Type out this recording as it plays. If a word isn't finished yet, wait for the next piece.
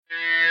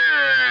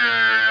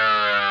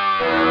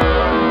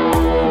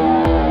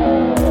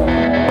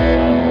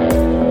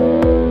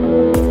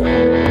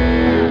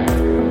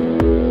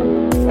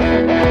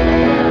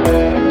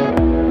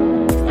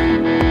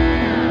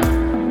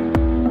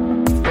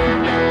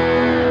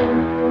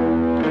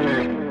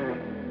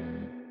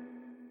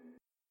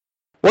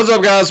What's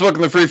up, guys?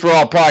 Welcome to Free For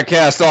All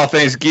Podcast, All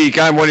Things Geek.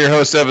 I'm one of your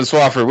hosts, Evan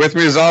Swafford. With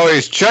me, as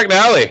always, Chuck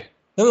Nally.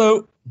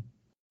 Hello.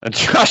 And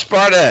Josh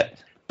Barnett.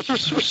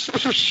 That's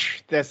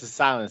the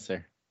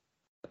silencer.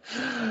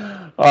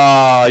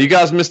 You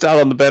guys missed out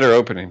on the better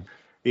opening.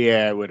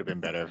 Yeah, it would have been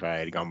better if I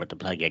had gone with the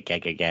plug it.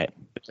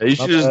 You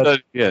should have done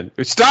it again.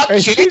 Stop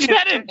Is changing.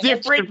 that a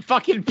different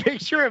fucking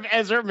picture of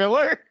Ezra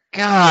Miller?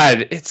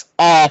 God, it's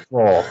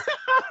awful.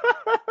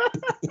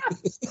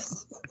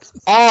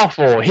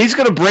 Awful. He's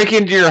going to break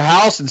into your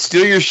house and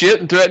steal your shit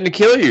and threaten to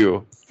kill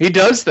you. He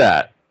does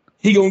that.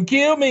 He gonna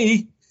kill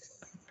me.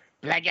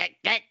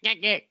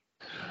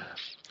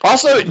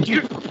 Also,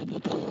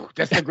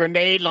 that's the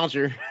grenade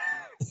launcher.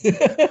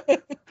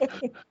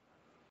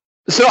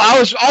 So I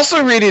was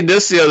also reading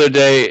this the other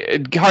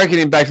day,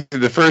 harkening back to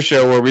the first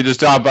show where we just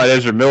talked about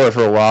Ezra Miller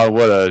for a while.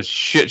 What a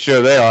shit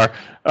show they are.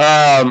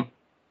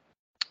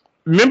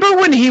 Remember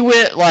when he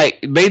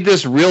made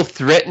this real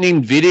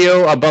threatening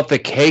video about the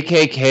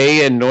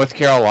KKK in North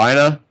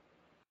Carolina?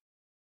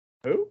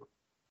 Who?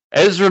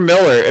 Ezra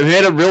Miller. He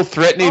had a real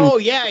threatening... Oh,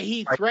 yeah,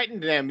 he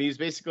threatened them. He was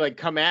basically like,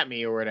 come at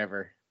me or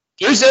whatever.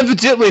 There's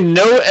evidently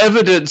no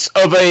evidence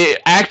of a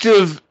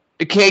active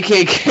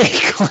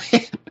KKK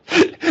clan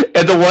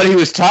and the one he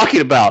was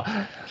talking about.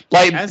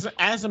 Like,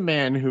 as a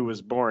man who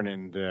was born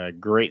in the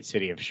great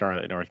city of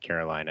Charlotte, North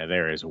Carolina,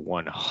 there is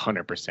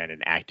 100%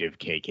 an active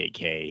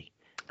KKK.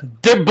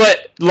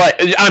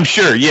 I'm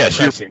sure, yes.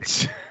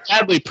 Presence.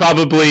 Sadly,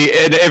 probably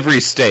in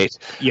every state.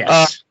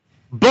 Yes.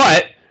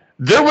 But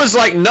there was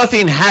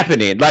nothing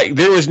happening.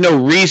 There was no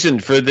reason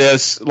for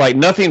this.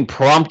 Nothing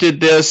prompted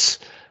this.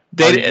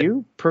 Are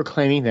you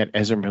proclaiming that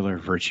Ezra Miller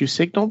virtue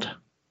signaled?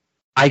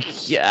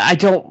 I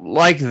don't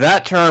like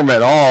that term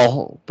at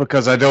all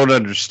because I don't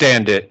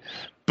understand it.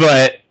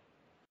 But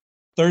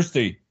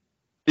thirsty.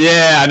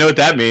 Yeah, I know what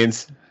that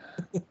means.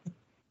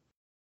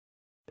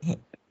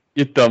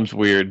 Your thumb's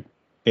weird.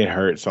 It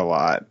hurts a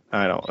lot.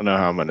 I don't know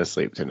how I'm going to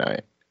sleep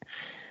tonight.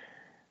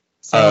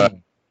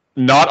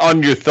 Not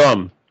on your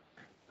thumb.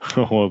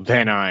 Well,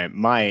 then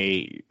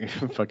my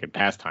fucking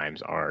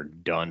pastimes are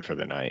done for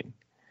the night.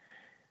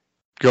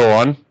 Go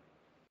on.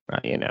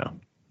 You know.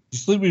 You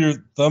sleep with your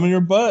thumb in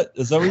your butt?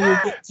 Is that what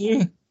you're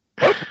getting to?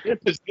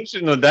 What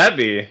position would that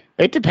be?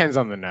 It depends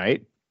on the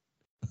night.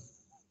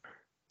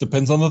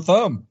 Depends on the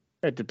thumb.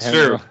 It depends.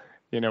 Sure.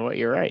 You know what?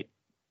 You're right.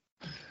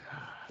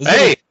 Is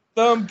it a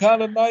thumb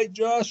kind of night,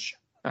 Josh?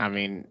 I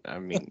mean,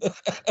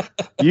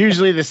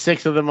 usually the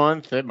 6th of the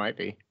month, it might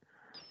be.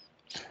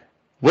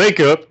 Wake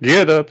up,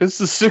 get up. It's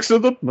the 6th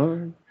of the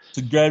month.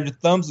 So grab your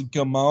thumbs and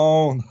come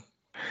on.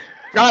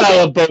 God, I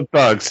love Bone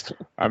Thugs.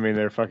 I mean,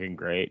 they're fucking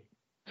great.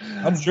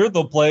 I'm sure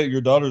they'll play at your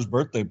daughter's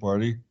birthday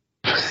party.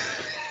 I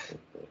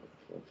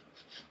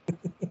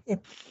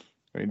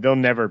mean, they'll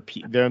never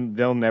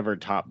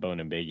top Bone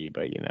and Biggie,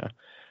 but you know.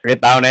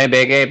 Bone and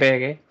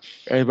Biggie.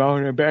 Hey,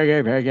 Bone and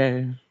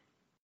Biggie.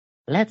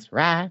 Let's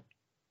ride.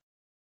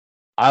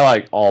 I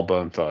like all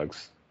Bone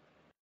Thugs.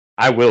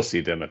 I will see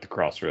them at the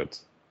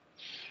Crossroads.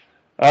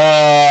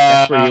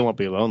 That's where you won't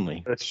be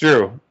lonely. That's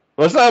true.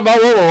 Let's talk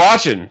about what we're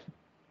watching.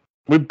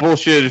 We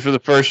bullshitted for the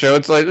first show.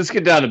 It's let's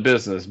get down to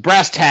business.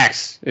 Brass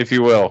tacks, if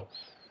you will.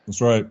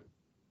 That's right.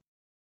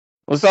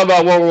 Let's talk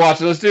about what we're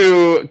watching. Let's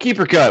do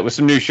Keeper Cut with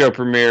some new show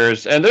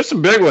premieres. And there's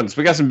some big ones.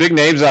 We got some big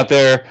names out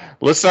there.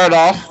 Let's start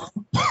off.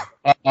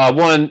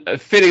 One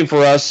fitting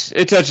for us.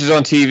 It touches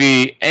on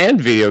TV and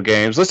video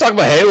games. Let's talk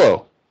about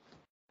Halo.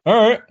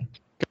 All right.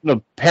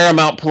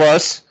 Paramount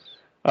Plus.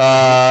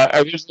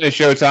 Originally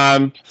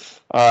Showtime.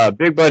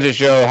 Big budget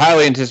show.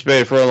 Highly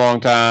anticipated for a long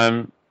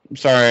time.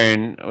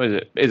 Starring,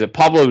 is it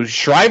Pablo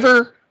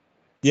Schreiber?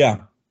 Yeah.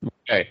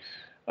 Okay.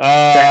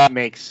 That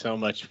makes so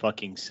much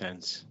fucking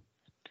sense.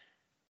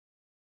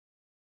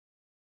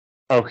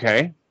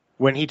 Okay.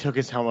 When he took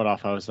his helmet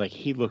off, I was like,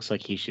 he looks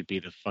like he should be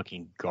the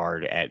fucking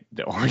guard at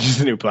the Orange is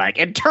the New Black.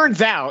 It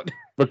turns out.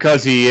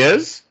 Because he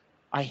is?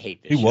 I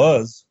hate this He show.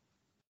 was.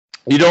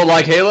 You don't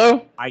like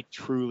Halo? I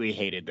truly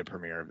hated the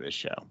premiere of this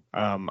show.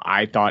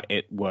 I thought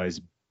it was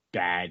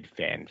bad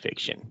fan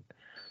fiction.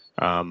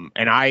 And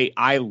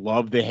I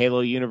love the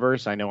Halo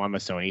universe. I know I'm a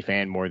Sony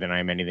fan more than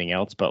I'm anything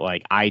else, but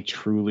I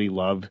truly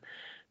love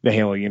the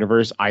Halo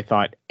universe. I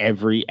thought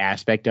every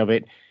aspect of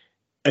it,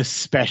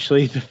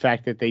 especially the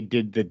fact that they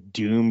did the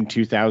Doom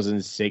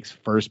 2006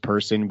 first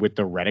person with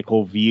the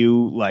reticle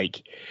view,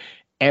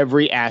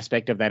 every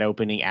aspect of that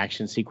opening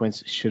action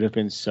sequence should have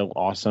been so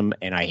awesome,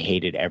 and I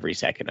hated every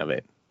second of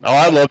it. Oh,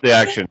 I love the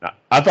action.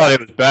 I thought it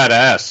was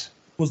badass.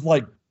 It was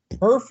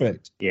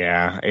perfect.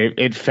 Yeah,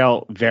 it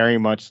felt very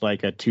much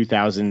like a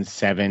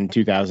 2007,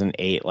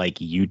 2008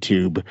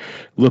 YouTube.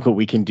 Look what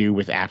we can do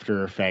with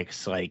After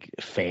Effects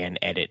fan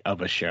edit of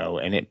a show,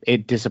 and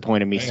it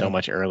disappointed me so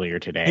much earlier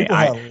today. People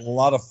had a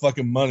lot of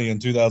fucking money in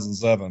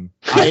 2007.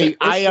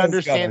 I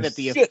understand that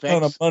the effects, ton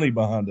of effects money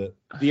behind it.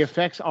 The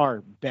effects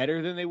are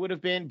better than they would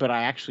have been, but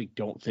I actually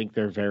don't think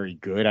they're very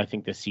good. I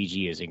think the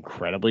CG is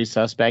incredibly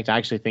suspect. I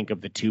actually think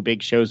of the two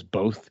big shows,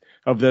 both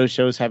of those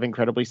shows have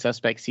incredibly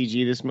suspect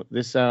CG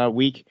this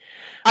week.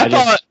 I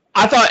thought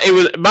I thought it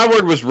was, my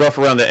word was rough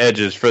around the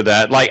edges for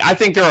that. Like, I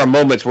think there are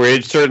moments where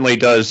it certainly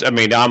does. I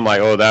mean, I'm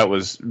like, oh, that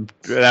was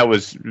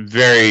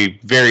very,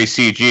 very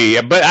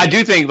CG. But I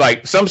do think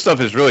like some stuff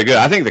is really good.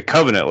 I think the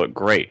Covenant looked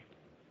great.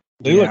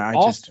 They look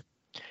awesome.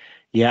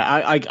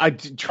 I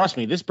trust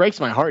me, this breaks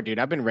my heart, dude.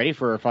 I've been ready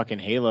for a fucking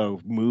Halo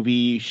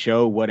movie,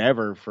 show,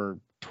 whatever for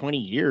 20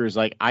 years.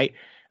 Like, I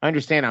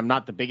understand I'm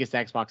not the biggest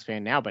Xbox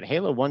fan now, but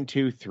Halo 1,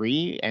 2,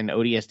 3, and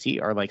ODST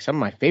are like some of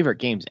my favorite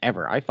games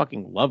ever. I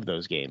fucking love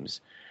those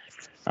games.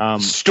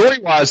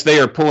 Story-wise, they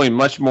are pulling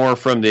much more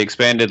from the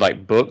expanded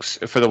like books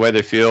for the way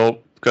they feel.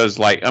 Because,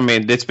 like, I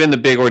mean, it's been the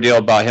big ordeal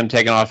about him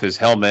taking off his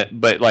helmet,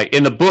 but like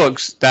in the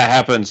books, that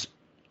happens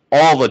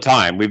all the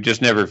time. We've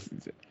just never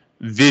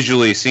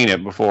visually seen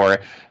it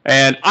before,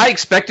 and I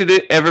expected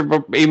it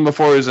even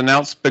before it was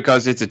announced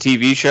because it's a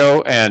TV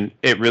show and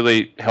it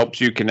really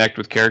helps you connect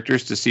with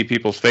characters to see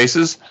people's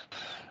faces.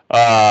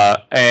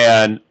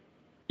 And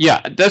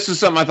yeah, this is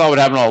something I thought would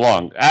happen all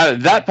along.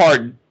 That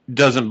part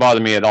doesn't bother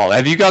me at all.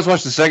 Have you guys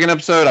watched the second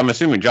episode? I'm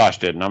assuming Josh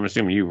didn't. I'm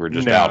assuming you were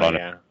just out on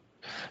it.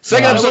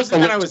 Second episode, it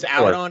wasn't that I was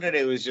out on it.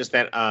 It was just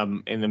that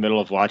in the middle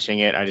of watching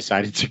it, I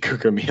decided to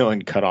cook a meal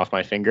and cut off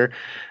my finger.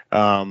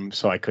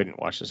 So I couldn't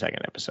watch the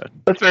second episode.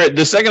 That's fair.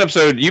 The second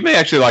episode, you may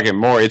actually like it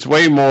more. It's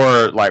way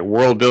more like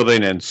world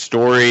building and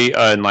story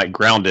and like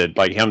grounded.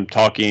 Like him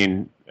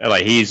talking,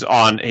 like he's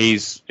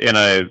in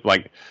a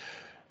like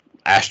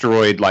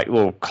asteroid like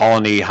little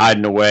colony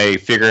hiding away,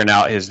 figuring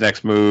out his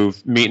next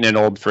move, meeting an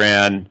old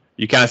friend.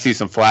 You kind of see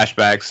some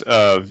flashbacks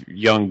of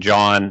young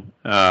John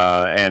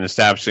and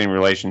establishing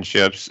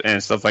relationships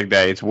and stuff like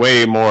that. It's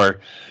way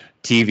more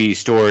TV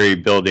story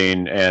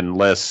building and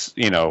less,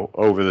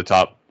 over the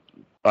top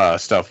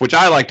stuff, which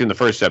I liked in the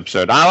first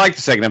episode. I liked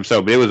the second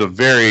episode, but it was a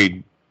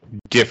very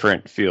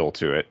different feel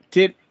to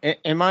it.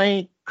 Am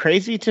I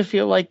crazy to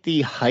feel like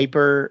the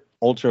hyper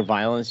ultra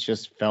violence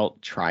just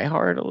felt try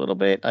hard a little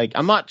bit? Like,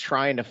 I'm not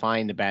trying to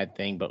find the bad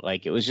thing, but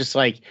like it was just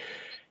like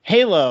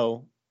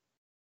Halo,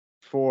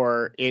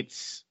 for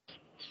its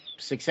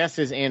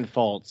successes and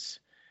faults,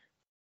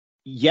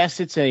 yes,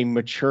 it's a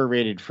mature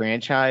rated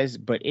franchise,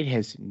 but it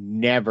has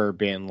never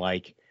been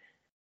like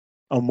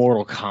a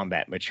Mortal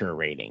Kombat mature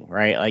rating,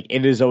 right? Like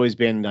it has always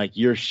been like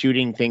you're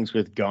shooting things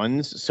with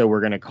guns, so we're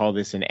going to call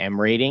this an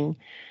M rating.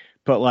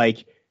 But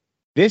like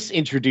this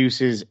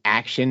introduces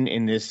action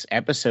in this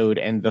episode,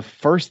 and the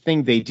first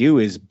thing they do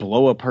is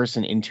blow a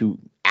person into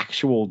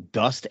actual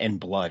dust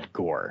and blood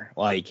gore.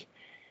 Like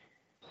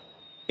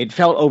it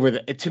felt over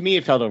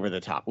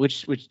the top,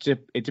 which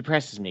it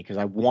depresses me because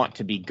I want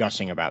to be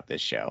gushing about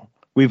this show.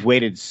 We've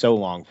waited so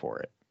long for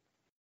it.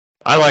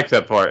 I like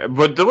that part,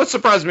 but what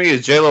surprised me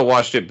is JLo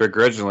watched it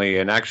begrudgingly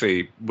and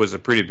actually was a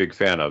pretty big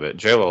fan of it.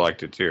 JLo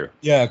liked it too.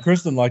 Yeah,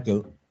 Kristen liked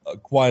it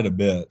quite a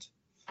bit.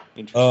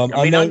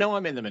 I know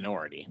I'm in the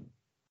minority.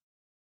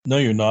 No,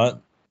 you're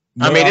not.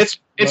 No, I mean, it's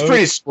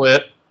pretty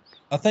split.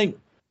 I think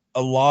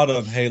a lot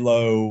of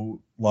Halo,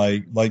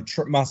 like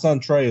my son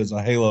Trey is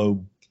a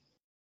Halo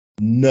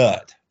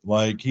nut.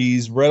 Like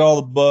he's read all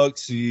the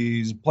books,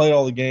 he's played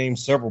all the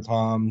games several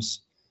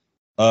times.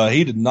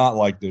 He did not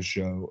like this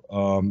show.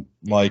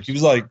 Like he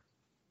was like,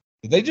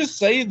 did they just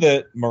say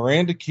that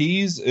Miranda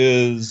Keyes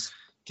is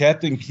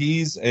Captain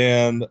Keyes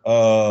and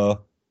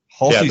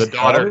Halsey's the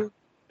daughter?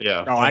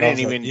 Yeah. No, I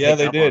didn't even. Yeah,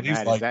 they did. He's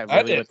that. like, that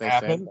really didn't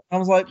happen. I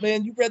was like,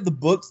 man, you read the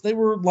books. They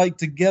were like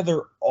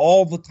together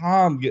all the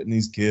time getting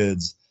these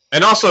kids.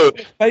 And also,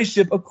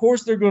 spaceship. Of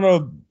course, they're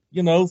gonna,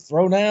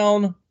 throw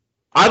down.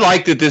 I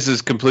like that this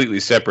is completely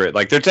separate.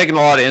 Like they're taking a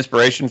lot of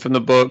inspiration from the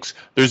books.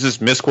 There's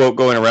this misquote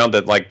going around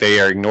that like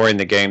they are ignoring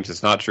the games.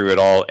 It's not true at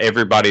all.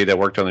 Everybody that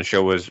worked on the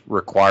show was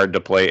required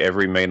to play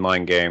every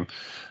mainline game.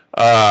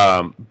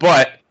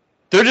 But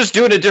they're just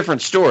doing a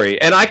different story.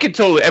 And I could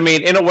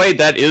totally, in a way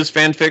that is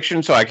fan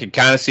fiction, so I could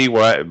kind of see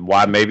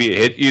why maybe it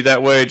hit you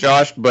that way,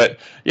 Josh. But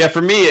yeah,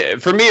 for me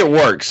it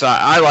works.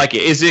 I like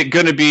it. Is it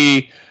going to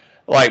be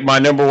like my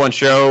number one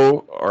show,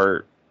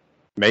 or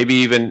maybe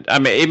even,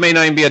 it may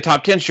not even be a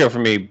top 10 show for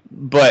me,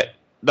 but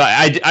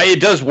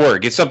it does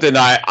work. It's something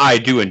I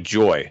do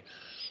enjoy.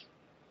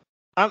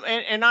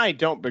 And I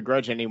don't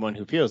begrudge anyone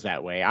who feels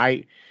that way.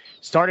 I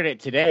started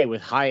it today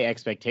with high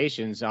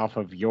expectations off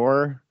of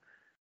your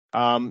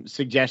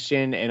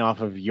suggestion and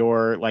off of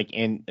your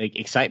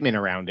excitement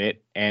around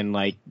it, and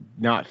like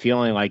not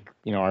feeling like,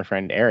 our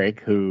friend Eric,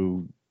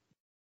 who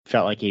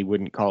felt like he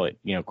wouldn't call it,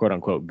 quote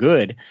unquote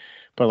good,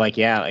 but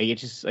it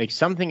just like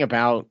something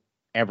about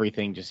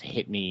everything just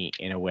hit me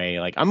in a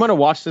way. Like I'm going to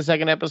watch the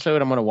second episode.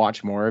 I'm going to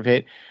watch more of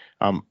it.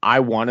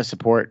 I want to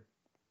support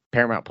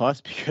Paramount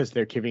Plus because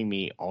they're giving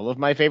me all of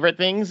my favorite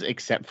things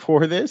except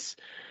for this.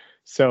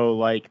 So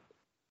like,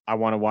 I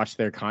want to watch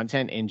their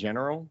content in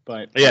general,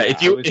 but yeah,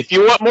 if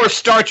you want more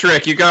Star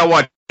Trek, you gotta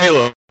watch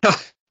Halo.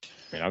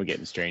 I'm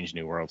getting Strange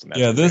New Worlds, and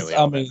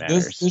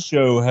that's this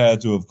show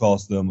had to have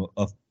cost them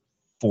a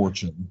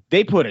fortune.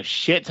 They put a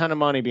shit ton of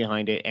money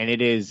behind it, and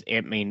it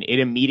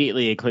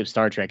immediately eclipsed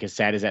Star Trek. As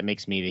sad as that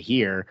makes me to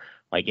hear,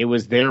 like it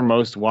was their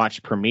most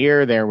watched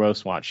premiere, their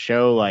most watched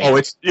show. Like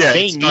it's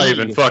not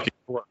even fucking.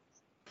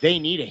 they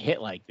need a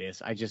hit like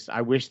this.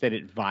 I wish that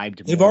it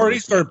vibed. They've more already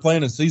with started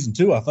playing in season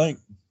 2, I think.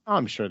 Oh,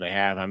 I'm sure they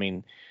have. I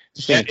mean,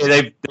 Yeah,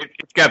 they've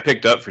got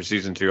picked up for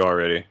season 2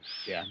 already.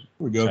 yeah. Here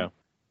we go. So,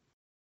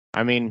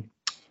 I mean,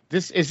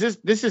 this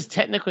is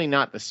technically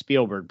not the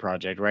Spielberg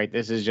project, right?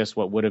 This is just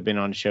what would have been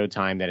on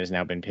Showtime that has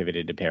now been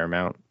pivoted to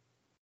Paramount.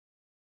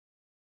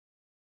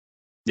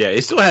 Yeah,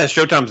 it still has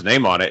Showtime's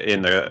name on it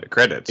in the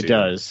credits. It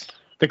does.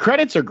 The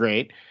credits are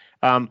great.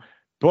 Boy,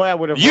 I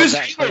would have Use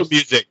loved Halo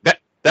music.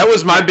 That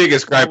was my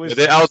biggest gripe with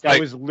it. I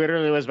was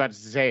literally what I was about to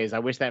say. Is I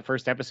wish that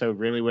first episode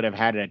really would have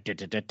had a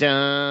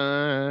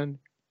dun.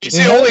 it's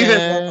the only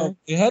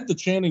It had the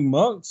Channing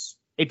Monks.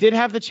 It did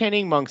have the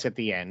Channing Monks at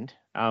the end,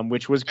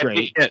 which was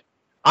great.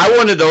 I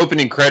wanted the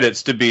opening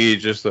credits to be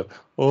just the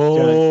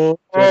give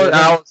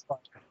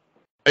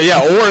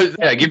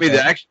me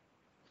the action.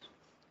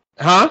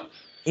 Huh?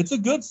 It's a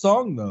good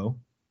song though.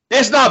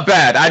 It's not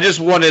bad. I just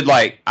wanted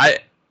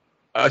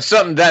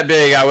something that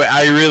big.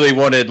 I really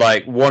wanted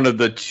like one of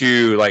the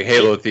two like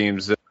Halo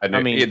themes that I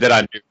knew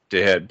to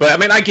hit. But I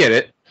mean, I get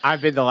it. I've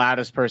been the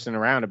loudest person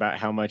around about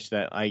how much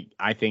that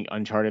I think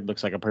Uncharted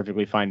looks like a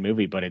perfectly fine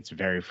movie, but it's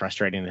very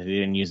frustrating that they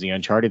didn't use the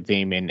Uncharted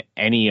theme in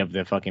any of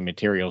the fucking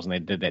materials and they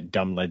did that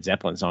dumb Led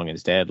Zeppelin song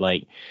instead.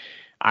 Like,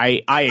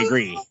 I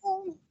agree.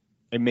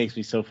 It makes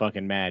me so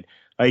fucking mad.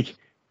 Like,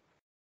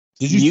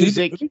 did you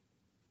music? see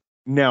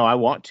No, I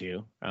want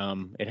to.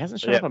 It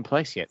hasn't shown up on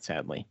Plex yet,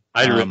 sadly.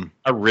 I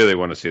really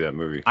want to see that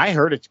movie. I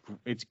heard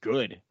it's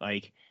good.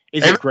 Like,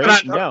 is it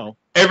great? No.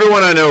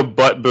 Everyone I know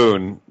but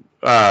Boone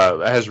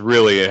has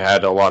really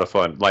had a lot of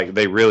fun. Like,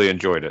 they really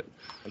enjoyed it.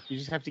 Like, you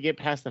just have to get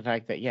past the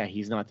fact that, yeah,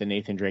 he's not the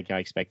Nathan Drake I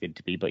expected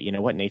to be. But you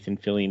know what? Nathan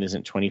Fillion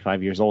isn't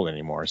 25 years old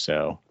anymore,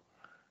 so.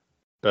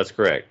 That's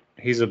correct.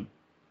 He's a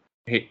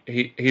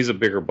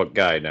bigger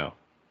guy now.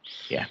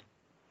 Yeah.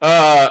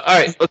 All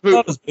right. Let's move.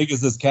 Not as big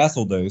as this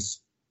Castle Days.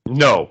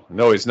 No,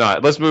 he's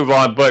not. Let's move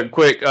on. But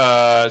quick,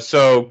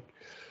 so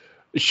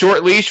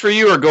short leash for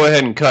you, or go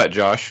ahead and cut,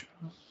 Josh?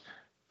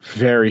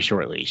 Very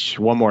short leash.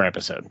 One more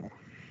episode.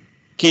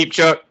 Keep,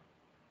 Chuck.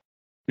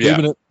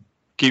 Yeah.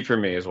 Keep for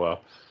me as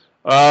well.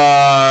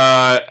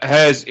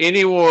 Has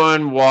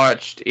anyone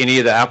watched any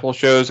of the Apple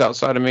shows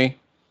outside of me?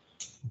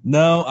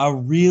 No, I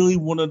really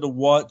wanted to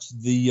watch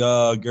the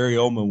Gary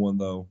Oldman one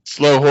though.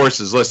 Slow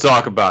Horses. Let's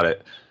talk about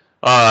it.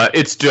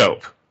 It's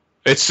dope.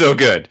 It's so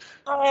good.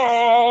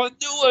 Oh, I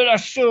knew it. I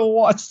should have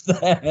watched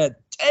that.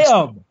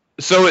 Damn.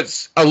 So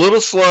it's a little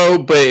slow,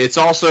 but it's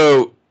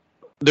also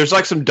there's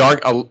like some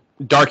dark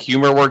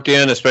humor worked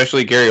in,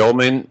 especially Gary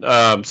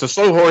Oldman. So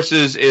Slow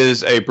Horses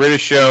is a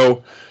British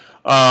show.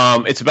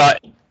 It's about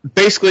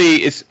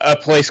it's a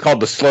place called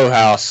the Slough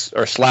House,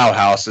 or Slough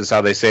House is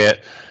how they say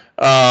it.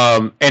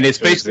 And it's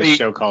basically is this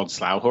show called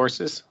Slough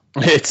Horses.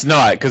 It's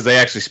not, because they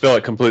actually spell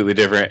it completely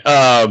different.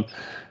 Slough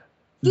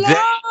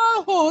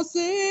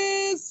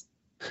Horses.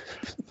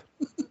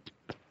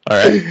 All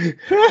right.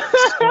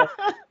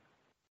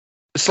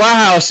 Slough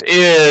House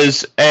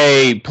is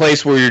a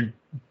place where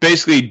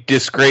basically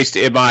disgraced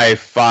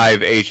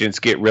MI5 agents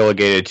get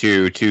relegated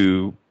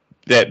to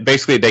that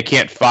basically they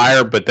can't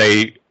fire, but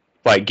they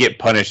like get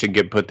punished and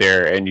get put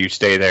there, and you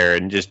stay there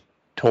and just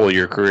toll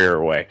your career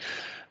away.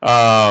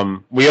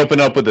 We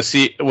open up with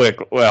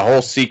a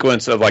whole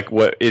sequence of like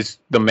what is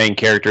the main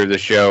character of the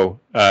show,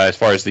 as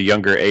far as the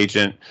younger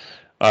agent,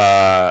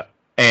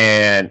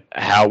 and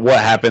what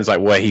happens,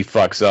 like what he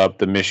fucks up,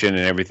 the mission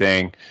and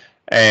everything,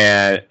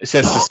 and it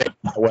sets the same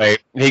way.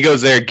 He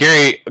goes there.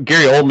 Gary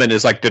Oldman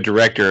is like the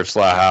director of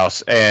Slough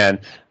House, and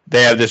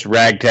they have this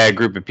ragtag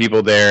group of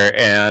people there.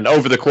 And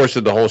over the course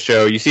of the whole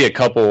show, you see a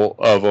couple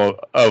of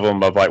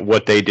them of like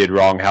what they did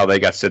wrong, how they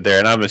got sent there.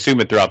 And I'm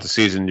assuming throughout the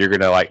season you're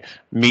gonna like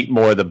meet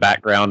more of the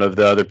background of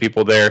the other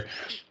people there.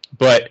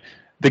 But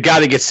the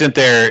guy that gets sent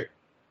there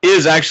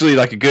is actually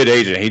like a good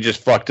agent. He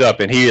just fucked up,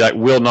 and he like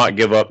will not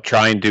give up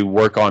trying to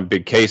work on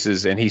big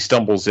cases. And he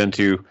stumbles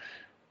into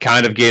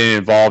kind of getting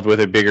involved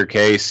with a bigger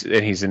case,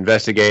 and he's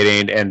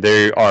investigating, and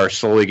they are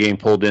slowly getting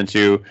pulled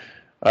into.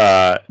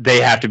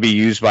 They have to be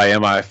used by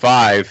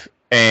MI5,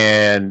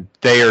 and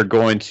they are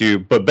going to,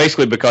 but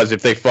basically because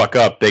if they fuck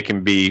up, they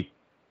can be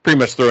pretty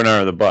much thrown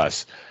under the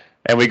bus.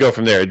 And we go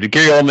from there.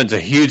 Gary Oldman's a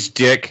huge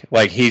dick.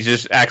 Like, he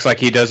just acts like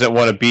he doesn't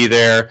want to be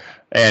there,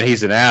 and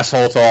he's an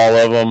asshole to all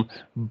of them.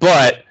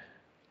 But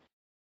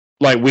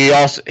like he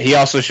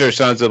also shows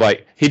signs of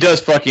like he does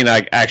fucking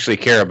like actually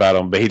care about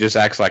them, but he just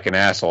acts like an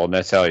asshole, and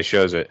that's how he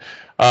shows it.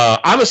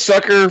 I'm a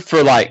sucker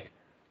for like,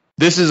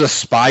 this is a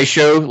spy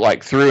show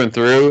like through and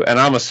through, and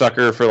I'm a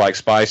sucker for like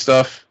spy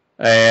stuff.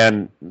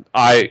 And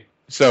I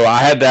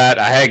had that.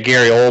 I had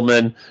Gary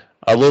Oldman,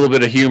 a little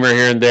bit of humor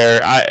here and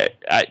there.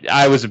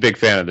 I was a big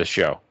fan of this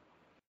show.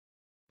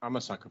 I'm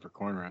a sucker for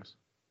cornrows.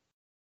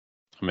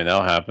 I mean,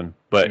 that'll happen,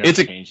 but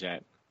change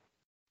that.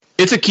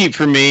 It's a keep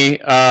for me.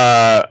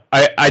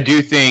 I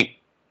do think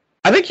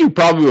you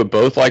probably would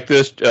both like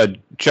this.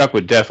 Chuck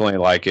would definitely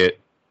like it.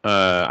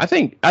 I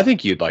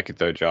think you'd like it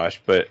though,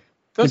 Josh. But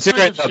those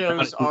kind of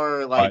shows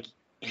are like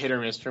hit or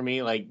miss for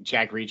me. Like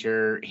Jack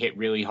Reacher hit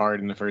really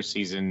hard in the first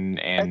season,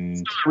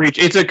 and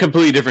It's a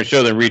completely different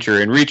show than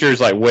Reacher, and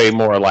Reacher's like way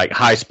more like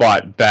high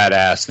spot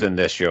badass than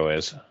this show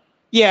is.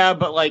 yeah,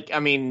 but like I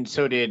mean,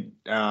 so did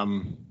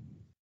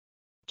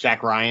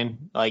Jack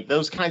Ryan. Like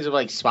those kinds of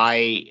like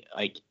spy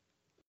like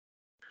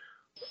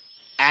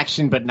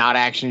action but not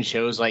action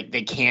shows, like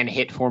they can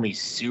hit for me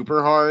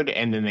super hard,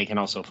 and then they can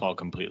also fall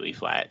completely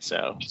flat.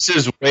 So This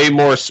is way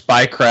more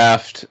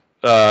spycraft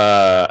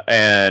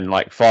and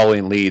like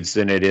following leads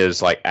than it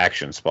is like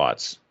action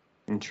spots.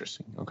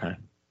 interesting. Okay.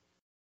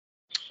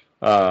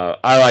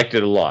 I liked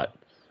it a lot.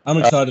 I'm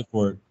excited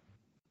for it.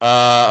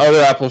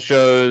 Other Apple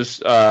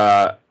shows.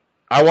 I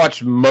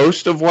watched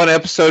most of one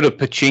episode of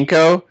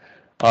Pachinko,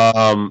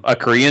 a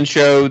Korean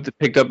show that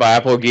picked up by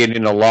Apple,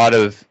 getting a lot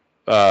of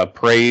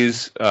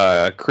praise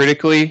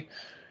critically.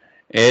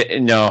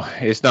 No,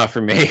 it's not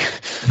for me.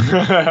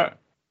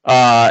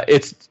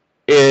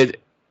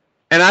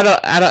 And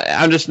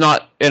I'm just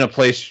not in a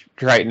place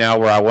right now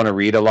where I want to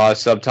read a lot of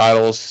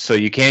subtitles. So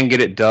you can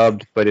get it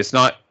dubbed, but it's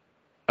not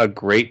a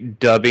great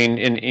dubbing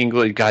in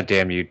English. God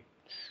damn you.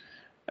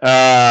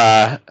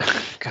 God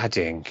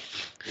dang.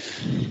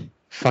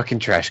 Fucking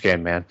trash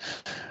can, man.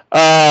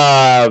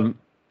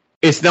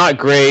 It's not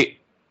great.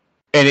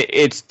 And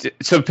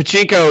so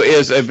Pachinko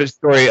is a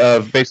story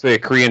of basically a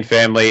Korean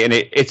family, and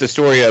it's a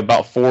story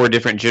about 4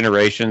 different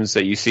generations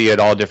that you see at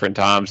all different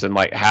times, and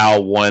like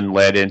how one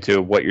led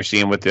into what you're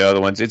seeing with the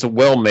other ones. It's a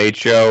well-made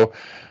show,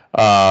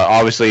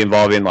 obviously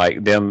involving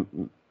like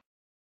them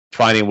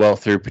finding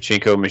wealth through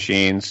Pachinko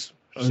machines.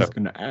 I was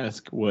going to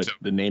ask what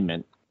the name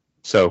meant.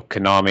 So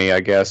Konami,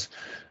 I guess.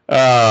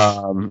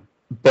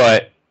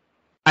 But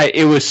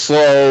it was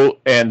slow,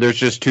 and there's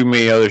just too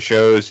many other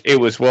shows. It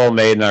was well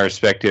made, and I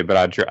respect it, but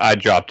I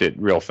dropped it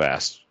real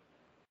fast,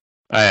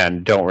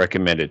 and don't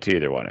recommend it to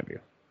either one of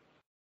you.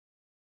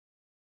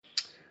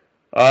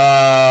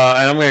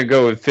 And I'm going to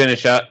go ahead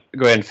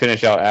and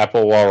finish out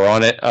Apple while we're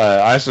on it.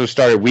 I also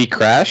started We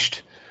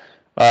Crashed,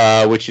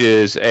 which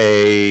is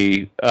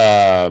a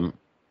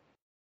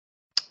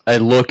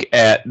look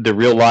at the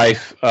real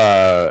life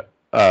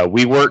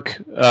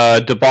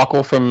WeWork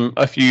debacle from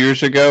a few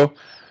years ago.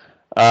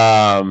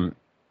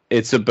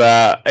 It's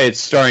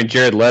starring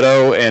Jared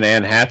Leto and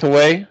Anne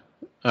Hathaway.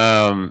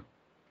 Do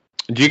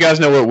you guys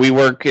know what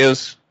WeWork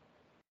is?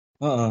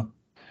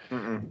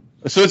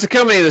 So it's a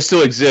company that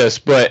still exists,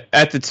 but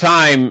at the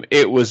time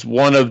it was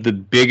one of the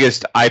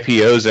biggest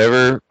IPOs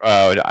ever,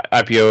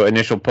 IPO,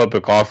 initial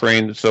public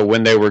offering. So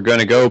when they were going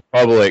to go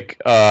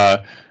public,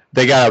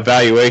 they got a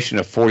valuation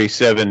of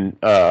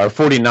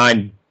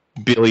 $49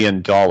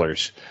 billion.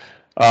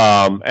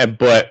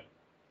 But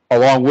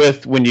along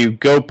with when you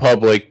go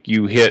public,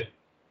 you hit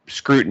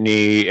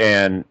scrutiny,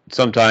 and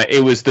sometimes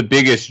it was the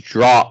biggest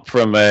drop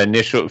from the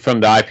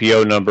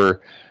IPO number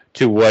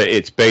to what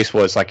its base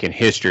was like in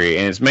history.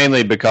 And it's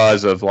mainly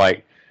because of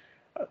like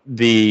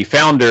the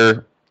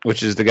founder,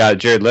 which is the guy that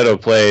Jared Leto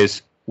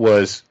plays,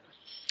 was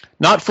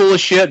not full of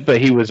shit, but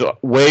he was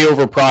way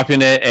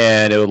overpropping it,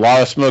 and it was a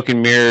lot of smoke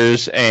and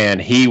mirrors,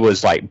 and he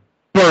was like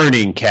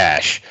burning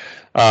cash.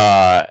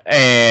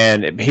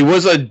 And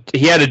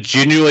he had a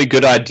genuinely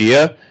good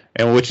idea,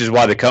 and which is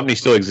why the company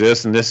still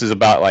exists. And this is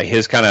about like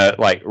his kind of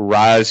like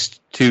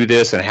rise to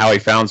this and how he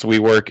founds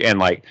WeWork, and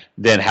like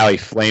then how he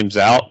flames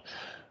out.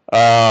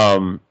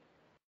 And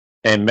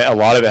a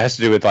lot of it has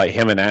to do with like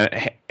him and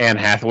Anne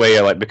Hathaway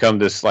are like become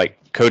this like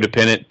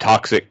codependent,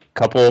 toxic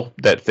couple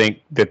that think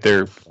that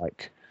they're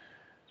like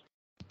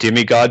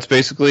demigods,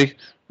 basically.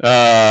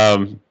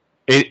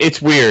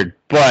 It's weird,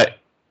 but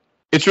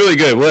it's really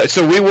good.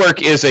 So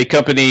WeWork is a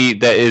company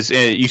that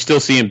you still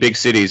see in big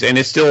cities, and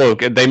it's still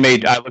I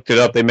looked it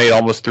up. They made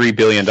almost $3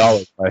 billion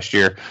last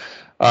year.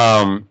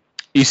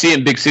 You see it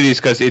in big cities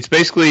because it's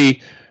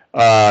basically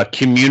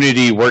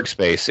community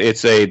workspace.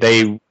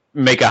 They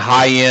make a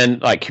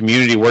high-end like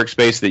community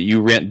workspace that you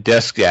rent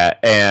desks at,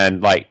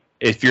 and like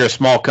if you're a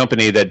small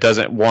company that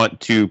doesn't want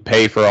to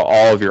pay for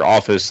all of your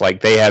office,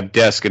 like they have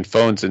desks and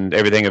phones and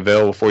everything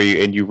available for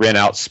you, and you rent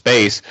out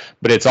space.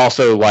 But it's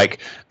also like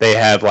they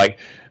have like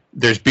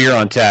there's beer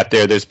on tap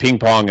there, there's ping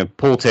pong and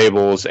pool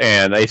tables,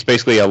 and it's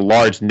basically a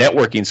large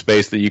networking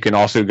space that you can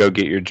also go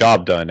get your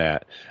job done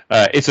at.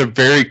 It's a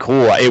very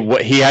cool.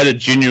 He had a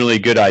genuinely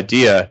good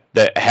idea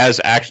that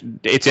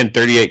it's in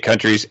 38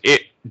 countries.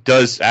 It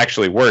does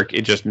actually work.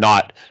 It's just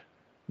not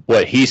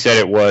what he said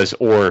it was,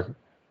 or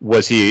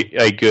was he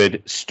a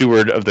good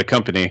steward of the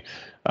company?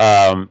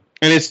 And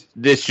it's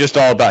just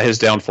all about his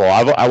downfall.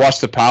 I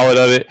watched the pilot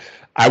of it.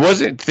 I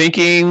wasn't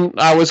thinking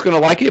I was going to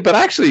like it, but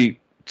actually,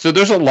 so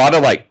there's a lot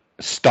of like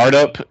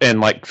startup and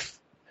like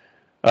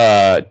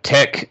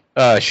tech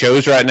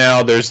shows right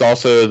now. There's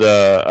also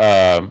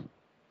the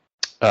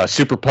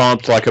Super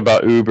Pumped, like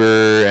about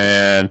Uber,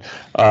 and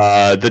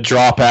The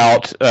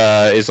Dropout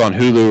is on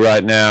Hulu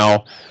right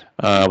now,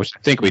 which I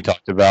think we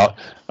talked about.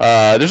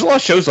 There's a lot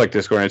of shows like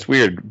this going on. It's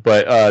weird,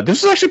 but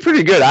this is actually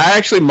pretty good. I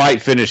actually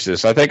might finish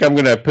this. I think I'm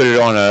going to put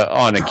it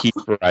on a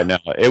keeper right now.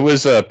 It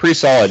was pretty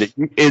solid.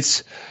 We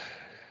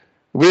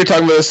were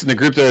talking about this in the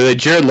group there. That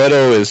Jared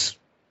Leto is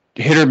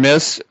hit or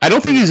miss. I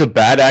don't think he's a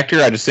bad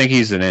actor. I just think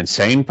he's an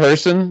insane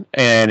person.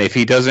 And if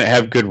he doesn't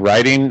have good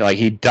writing, like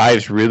he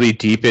dives really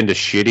deep into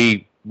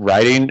shitty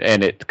writing,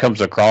 and it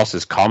comes across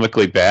as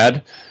comically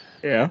bad.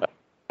 Yeah.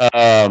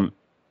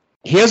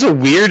 He has a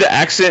weird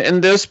accent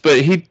in this,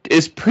 but he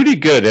is pretty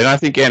good. And I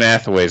think Anne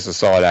Hathaway is a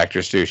solid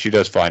actress too. She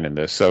does fine in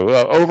this. So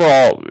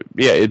overall,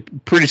 yeah,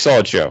 pretty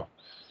solid show.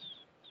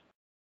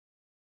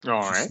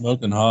 All right.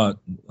 Smoking hot,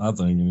 I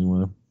think,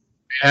 anyway.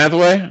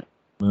 Hathaway?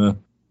 Yeah.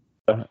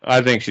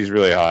 I think she's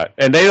really hot.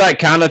 And they like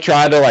kind of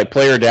try to like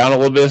play her down a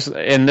little bit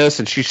in this,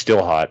 and she's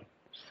still hot.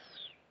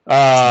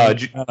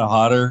 Kind of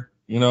hotter,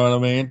 you know what I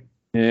mean?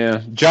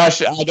 Yeah.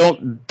 Josh, I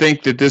don't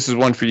think that this is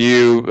one for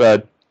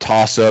you.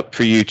 Toss up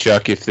for you,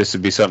 Chuck, if this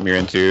would be something you're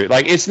into.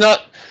 Like, it's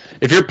not,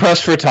 if you're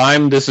pressed for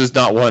time, this is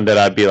not one that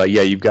I'd be like,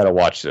 yeah, you've got to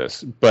watch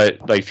this. But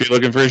like, if you're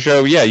looking for a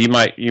show, yeah, you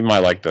might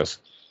like this.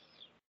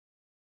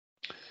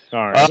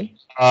 All right.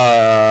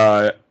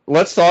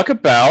 Let's talk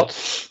about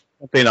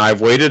something I've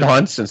waited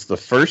on since the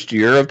first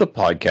year of the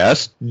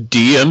podcast,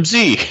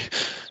 DMZ.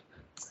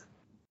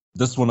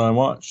 This one I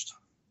watched.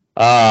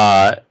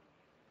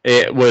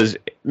 It was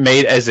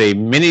made as a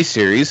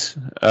miniseries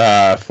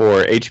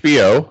for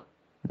HBO,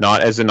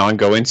 not as an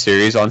ongoing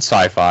series on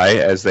Sci-Fi,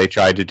 as they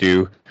tried to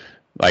do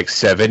like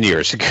 7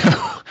 years ago.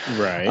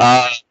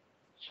 Right.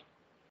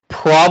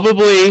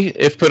 Probably,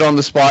 if put on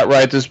the spot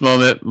right at this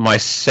moment, my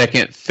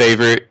second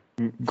favorite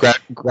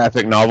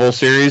graphic novel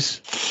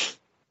series,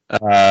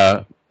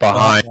 behind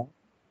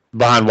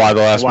Why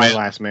the Last Man.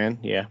 Last Man,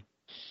 yeah.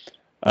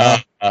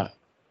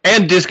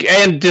 And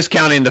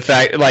discounting the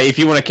fact, like, if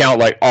you want to count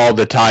like all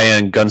the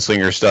tie-in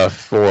gunslinger stuff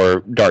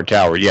for Dark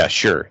Tower, yeah,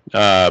 sure.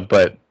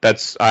 But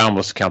I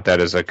almost count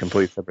that as a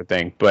complete separate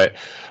thing. But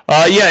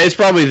yeah, it's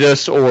probably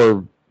this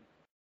or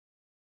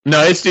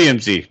no, it's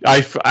DMZ.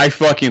 I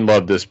fucking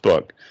love this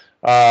book.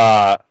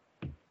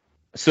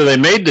 So they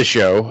made the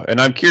show, and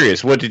I'm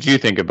curious, what did you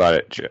think about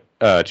it,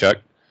 Chuck?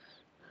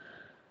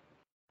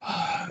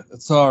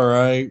 It's all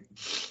right.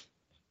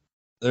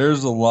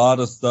 There's a lot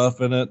of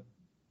stuff in it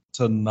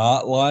to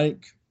not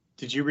like.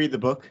 Did you read the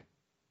book?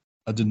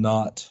 I did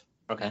not.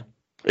 Okay.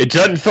 It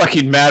doesn't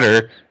fucking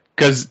matter,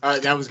 because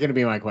that was going to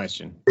be my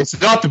question. it's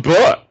not the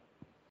book.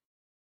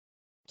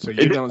 So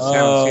you don't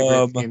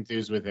sound super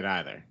enthused with it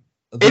either.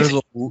 There's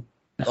a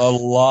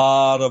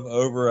lot of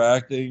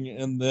overacting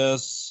in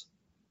this.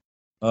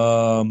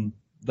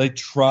 They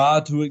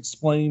try to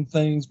explain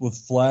things with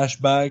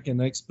flashback and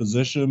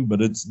exposition,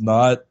 but it's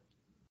not.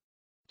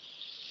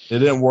 It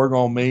didn't work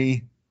on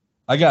me.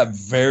 I got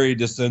very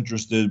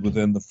disinterested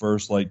within the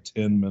first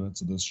 10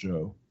 minutes of this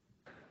show.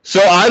 So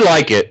I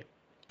like it,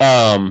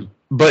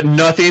 but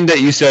nothing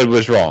that you said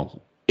was wrong.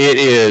 It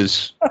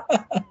is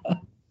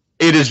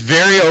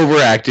very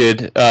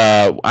overacted.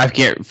 I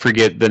can't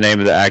forget the name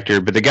of the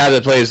actor, but the guy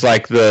that plays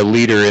like the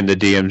leader in the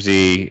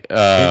DMZ,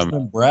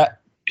 Benjamin Bratt.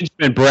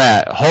 Benjamin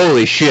Bratt.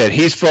 Holy shit,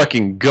 he's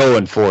fucking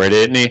going for it,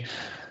 isn't he?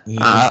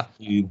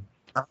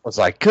 I was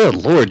like, good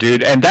lord,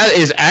 dude. And that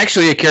is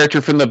actually a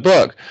character from the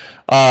book.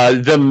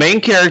 The main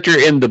character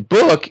in the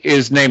book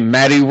is named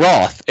Matty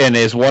Roth and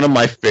is one of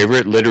my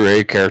favorite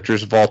literary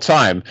characters of all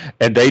time.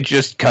 And they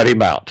just cut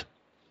him out.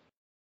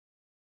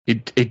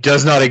 It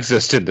does not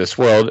exist in this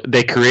world.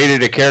 They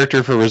created a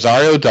character for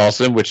Rosario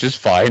Dawson, which is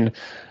fine.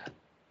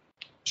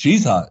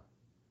 She's hot.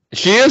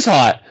 She is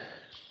hot.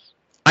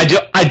 I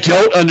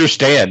don't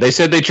understand. They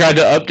said they tried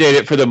to update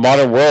it for the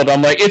modern world.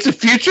 I'm like, it's a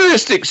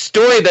futuristic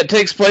story that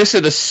takes place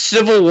in a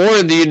civil war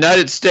in the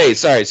United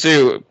States. All right,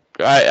 so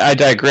I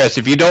digress.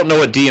 If you don't know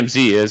what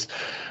DMZ is,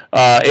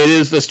 it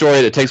is the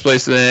story that takes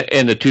place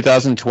in the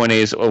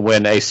 2020s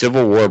when a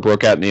civil war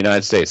broke out in the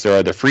United States. There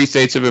are the Free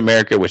States of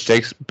America, which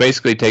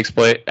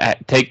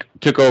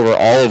took over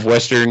all of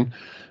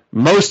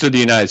most of the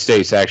United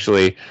States,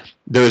 actually.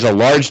 There's a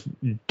large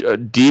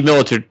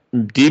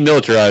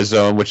demilitarized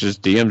zone, which is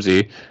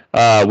DMZ,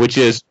 which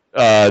is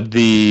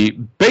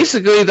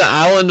basically the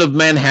island of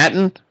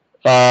Manhattan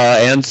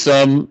and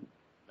some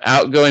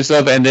outgoing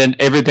stuff, and then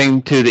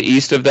everything to the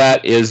east of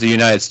that is the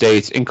United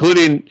States,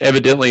 including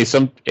evidently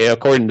some,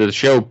 according to the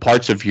show,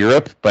 parts of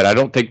Europe, but I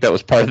don't think that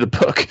was part of the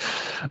book.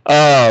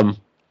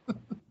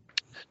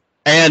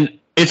 And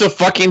it's a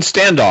fucking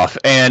standoff.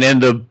 And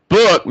in the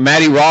book,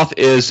 Matty Roth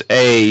is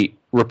a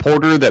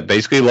reporter that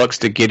basically looks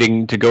to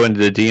go into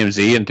the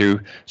DMZ, and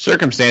through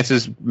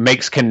circumstances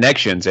makes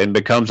connections and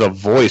becomes a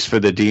voice for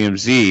the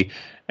DMZ.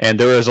 And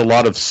there is a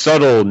lot of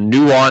subtle,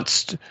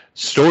 nuanced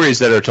stories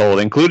that are told,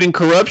 including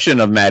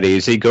corruption of Matty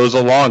as he goes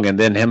along, and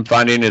then him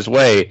finding his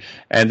way.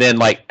 And then,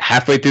 like,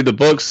 halfway through the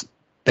books,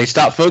 they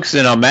stopped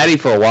focusing on Matty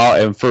for a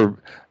while, and for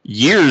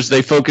years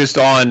they focused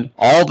on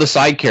all the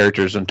side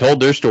characters and told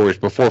their stories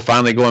before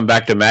finally going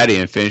back to Matty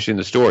and finishing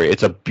the story.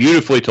 It's a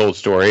beautifully told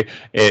story.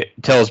 It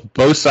tells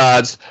both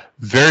sides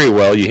very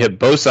well. You hit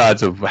both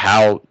sides of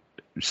how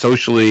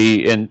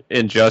socially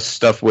unjust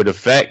stuff would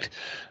affect,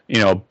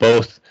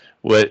 both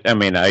what I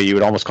mean, you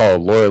would almost call a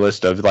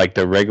loyalist of like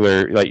the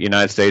regular like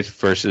United States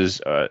versus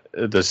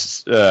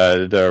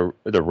the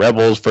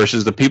rebels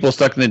versus the people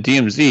stuck in the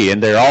DMZ,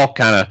 and they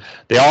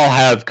all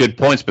have good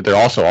points, but they're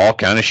also all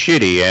kind of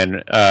shitty,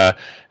 and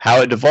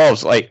how it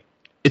devolves like.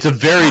 It's a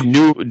very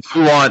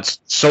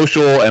nuanced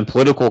social and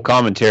political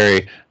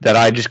commentary that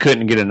I just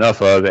couldn't get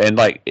enough of, and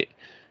like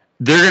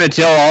they're gonna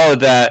tell all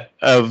of that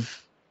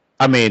of.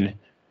 I mean,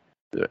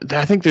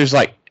 I think there's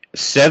like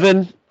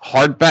 7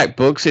 hardback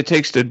books it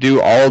takes to do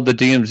all of the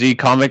DMZ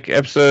comic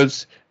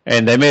episodes,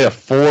 and they made a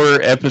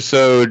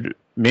 4-episode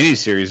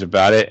miniseries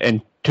about it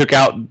and took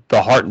out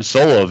the heart and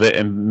soul of it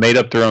and made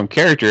up their own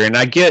character. And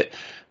I get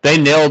they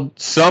nailed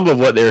some of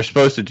what they were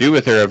supposed to do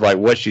with her of like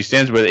what she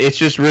stands for. It's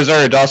just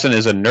Rosario Dawson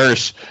is a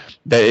nurse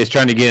that is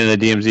trying to get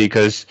into DMZ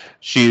because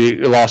she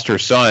lost her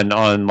son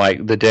on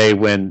like the day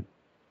when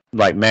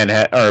like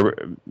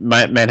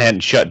Manhattan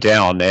shut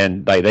down,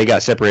 and like they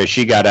got separated.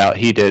 She got out,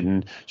 he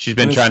didn't. She's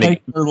been trying to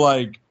her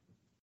like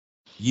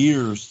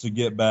years to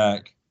get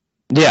back.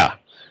 Yeah,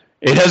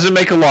 it doesn't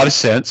make a lot of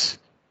sense.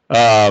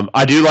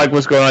 I do like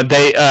what's going on.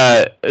 They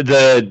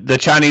the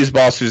Chinese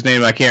boss whose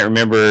name I can't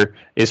remember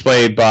is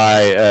played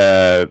by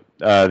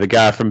the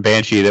guy from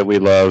Banshee that we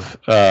love.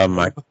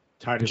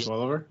 Titus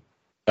Welliver.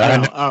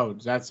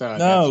 That's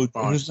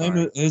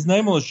his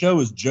name on the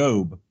show is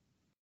Job.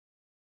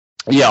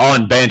 Yeah,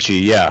 on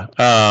Banshee. Yeah.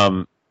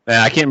 And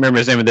I can't remember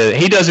his name.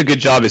 He does a good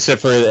job,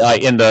 except for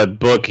like in the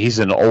book, he's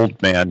an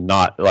old man,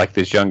 not like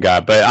this young guy.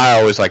 But I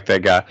always like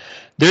that guy.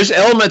 There's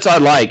elements I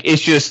like.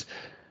 It's just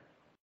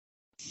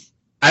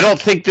I don't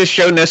think this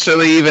show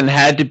necessarily even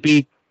had to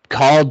be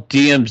called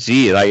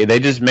DMZ. Like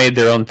they just made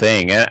their own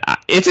thing, and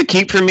it's a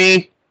keep for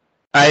me.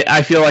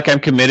 I feel like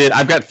I'm committed.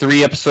 I've got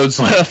 3 episodes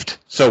left,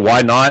 so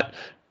why not?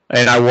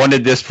 And I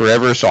wanted this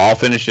forever, so I'll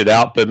finish it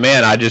out. But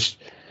man,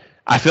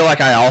 I feel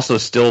like I also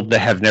still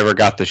have never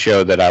got the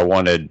show that I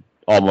wanted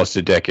almost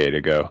a decade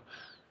ago.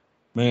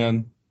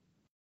 Man,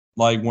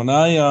 like when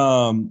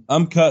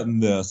I'm cutting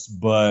this,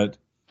 but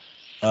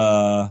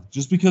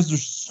just because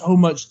there's so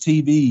much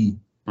TV,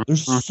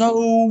 there's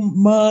so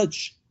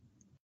much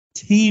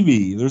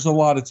TV. There's a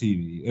lot of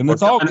TV, and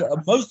it's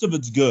most of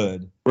it's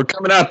good. We're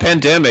coming out of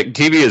pandemic.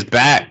 TV is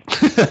back.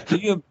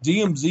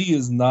 DMZ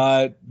is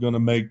not going to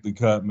make the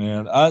cut,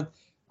 man.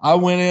 I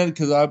went in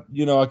because I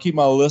keep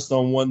my list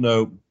on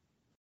OneNote.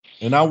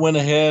 And I went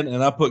ahead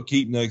and I put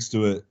Keep next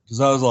to it because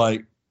I was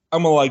like,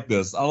 I'm going to like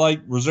this. I like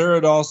Rosario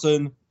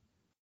Dawson.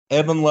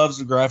 Evan loves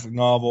the graphic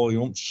novel. You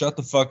don't shut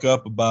the fuck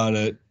up about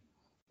it.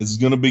 It's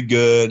going to be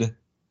good.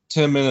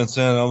 10 minutes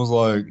in, I was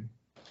like,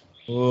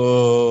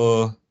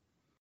 oh,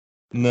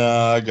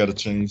 nah, I got to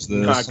change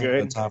this. Not good. I don't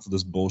have time for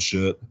this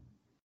bullshit.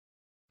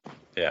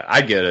 Yeah,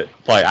 I get it.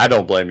 Like, I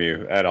don't blame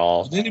you at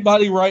all. Does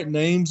anybody write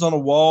names on a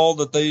wall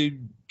that they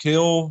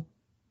kill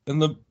in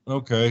the...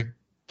 Okay.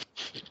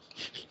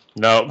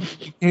 No.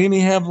 Can't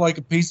he have like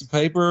a piece of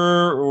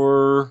paper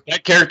or...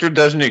 That character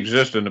doesn't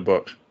exist in the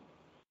book.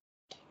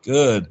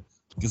 Good.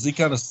 Because he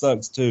kind of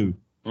sucks too.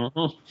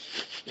 Mm-hmm.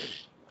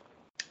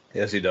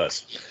 Yes, he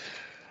does.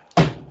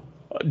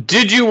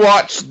 Did you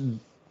watch...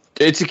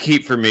 It's a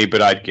keep for me,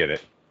 but I'd get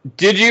it.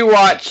 Did you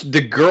watch The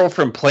Girl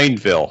from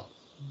Plainville?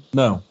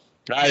 No.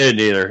 I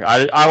didn't either.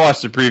 I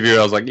watched the preview.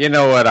 I was like, you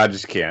know what? I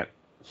just can't.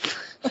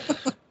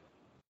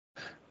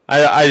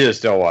 I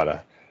just don't want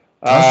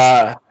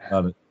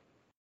to.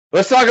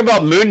 Let's talk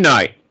about Moon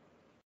Knight.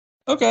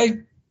 Okay.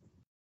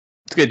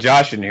 Let's get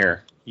Josh in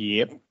here.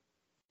 Yep.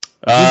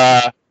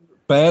 Bad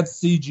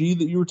CG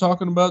that you were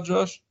talking about,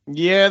 Josh?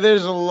 Yeah,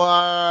 there's a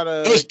lot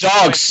of those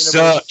dogs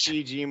suck.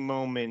 CG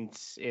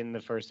moments in the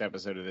first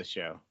episode of this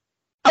show.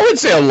 I wouldn't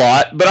say a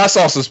lot, but I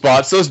saw some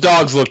spots. Those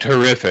dogs looked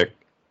horrific.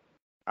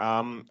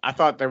 I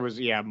thought there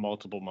was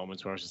multiple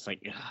moments where I was just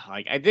like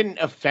I didn't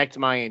affect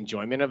my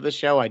enjoyment of the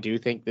show. I do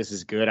think this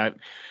is good.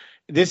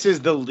 This is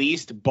the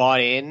least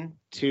bought in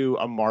to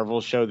a Marvel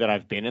show that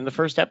I've been in the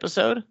first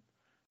episode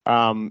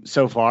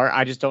so far.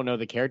 I just don't know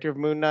the character of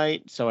Moon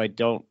Knight, so I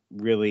don't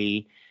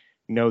really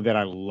know that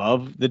I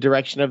love the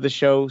direction of the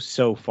show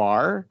so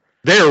far.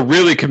 They're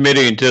really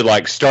committing to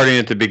like starting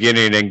at the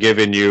beginning and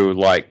giving you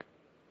like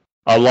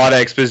a lot of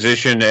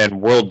exposition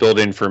and world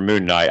building for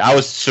Moon Knight. I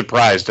was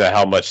surprised at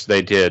how much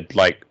they did.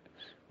 Like,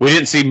 we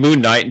didn't see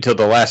Moon Knight until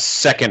the last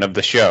second of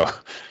the show.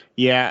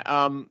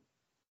 Yeah.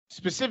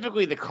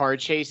 Specifically, the car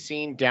chase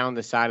scene down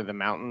the side of the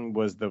mountain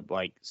was the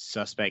like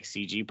suspect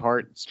CG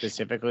part.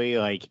 Specifically,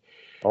 like,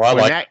 I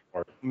like that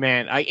part.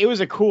 Man, it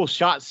was a cool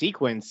shot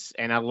sequence,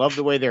 and I love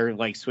the way they're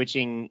like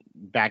switching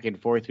back and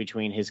forth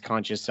between his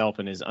conscious self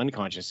and his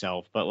unconscious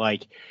self. But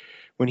like,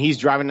 when he's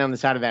driving down the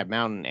side of that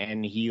mountain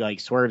and he like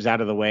swerves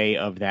out of the way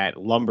of that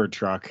lumber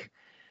truck,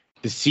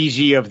 the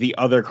CG of the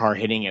other car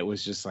hitting it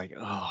was just like,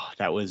 oh,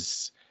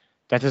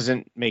 that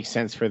doesn't make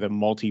sense for the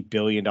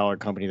multi-billion-dollar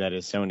company that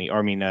is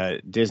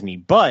Disney.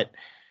 But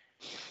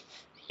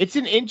it's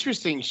an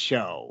interesting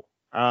show.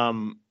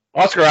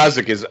 Oscar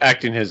Isaac is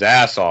acting his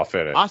ass off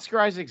in it. Oscar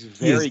Isaac's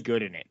very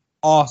good in it.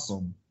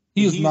 Awesome.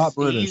 He's not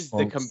British. He's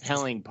the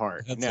compelling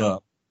part. Heads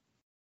up.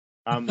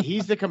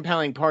 He's the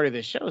compelling part of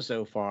the show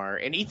so far,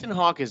 and Ethan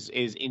Hawke is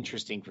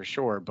interesting for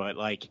sure. But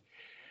like,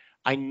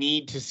 I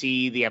need to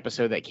see the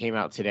episode that came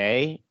out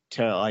today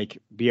to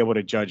like be able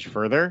to judge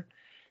further,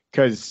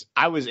 because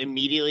I was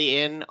immediately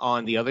in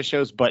on the other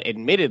shows, but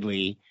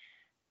admittedly,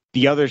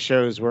 the other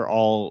shows were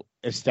all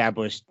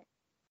established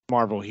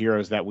Marvel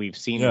heroes that we've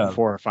seen in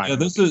 4 or 5. Yeah,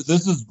 movies.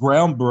 this is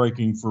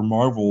groundbreaking for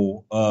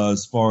Marvel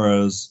as far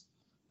as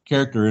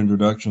character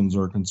introductions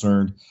are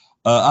concerned.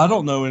 I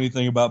don't know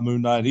anything about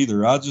Moon Knight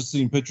either. I just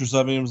seen pictures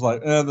of him and was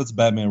like, that's a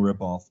Batman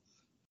ripoff.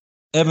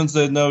 Evan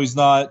said, no, he's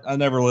not. I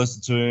never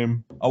listened to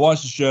him. I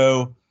watched the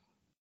show.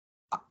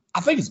 I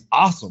think it's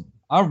awesome.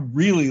 I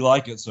really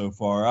like it so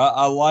far.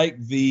 I like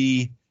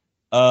the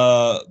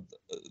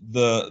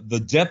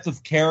depth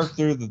of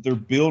character that they're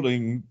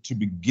building to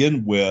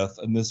begin with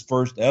in this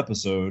first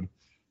episode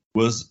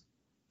was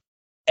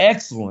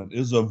excellent. It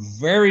was a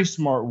very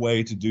smart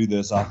way to do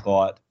this, I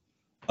thought.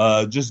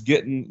 Just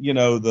getting,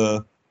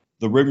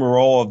 the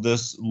rigmarole of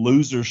this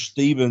loser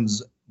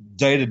Steven's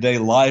day-to-day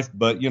life,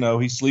 but, he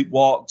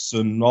sleepwalks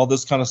and all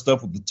this kind of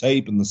stuff with the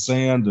tape and the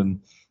sand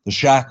and the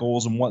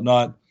shackles and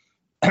whatnot.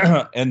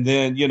 And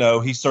then,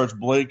 he starts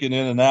blinking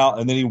in and out,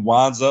 and then he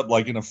winds up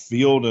like in a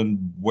field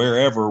and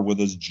wherever with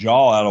his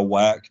jaw out of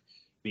whack.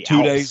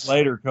 2 days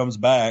later comes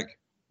back.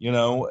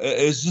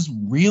 It's just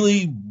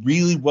really,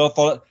 really well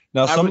thought.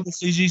 Now, some of the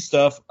CG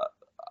stuff,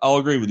 I'll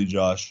agree with you,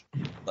 Josh.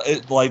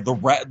 Like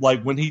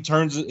when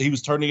he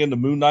was turning into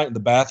Moon Knight in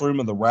the bathroom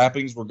and the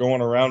wrappings were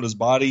going around his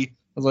body.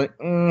 I was like,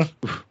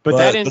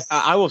 But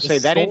I will say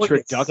that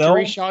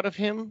introductory shot of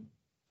him.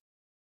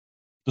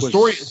 The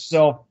story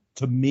itself,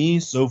 to me,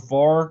 so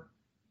far,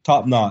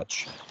 top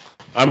notch.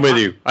 I'm with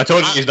you. I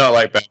told you he's not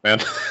like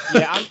Batman.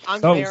 Yeah, I'm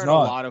there in a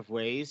lot of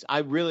ways.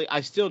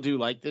 I still do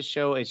like this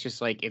show. It's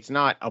just like it's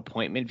not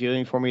appointment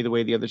viewing for me the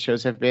way the other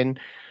shows have been.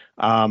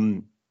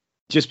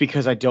 Just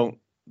because I don't,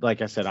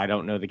 like I said, I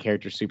don't know the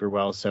character super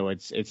well, so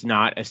it's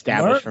not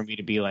established for me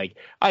to be like,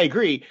 I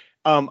agree.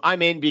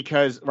 I'm in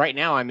because right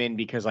now I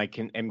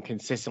am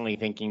consistently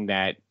thinking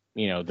that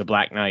the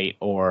Black Knight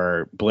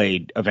or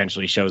Blade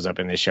eventually shows up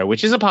in this show,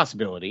 which is a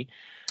possibility.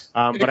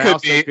 But I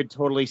also could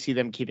totally see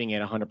them keeping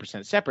it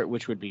 100% separate,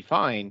 which would be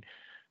fine.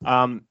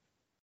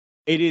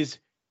 It is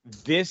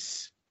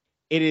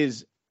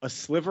a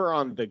sliver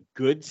on the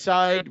good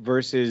side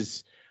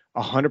versus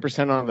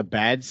 100% on the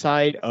bad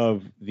side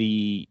of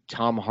the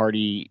Tom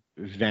Hardy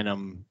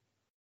Venom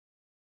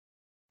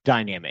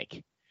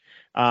dynamic.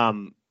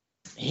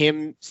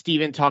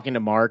 Steven talking to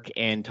Mark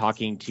and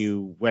talking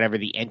to whatever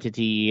the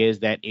entity is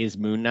that is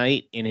Moon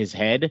Knight in his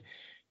head,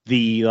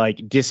 the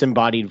like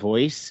disembodied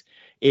voice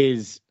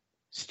is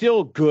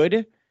still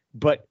good,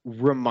 but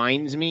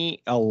reminds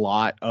me a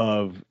lot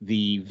of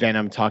the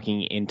Venom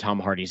talking in Tom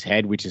Hardy's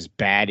head, which is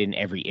bad in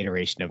every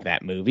iteration of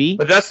that movie.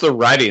 But that's the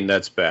writing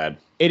that's bad.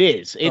 It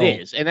is.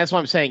 And that's what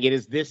I'm saying. It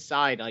is this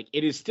side. Like,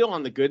 it is still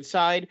on the good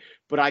side,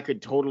 but I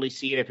could totally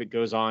see it if it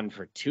goes on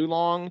for too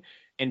long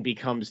and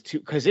becomes too,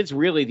 because it's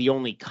really the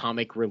only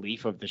comic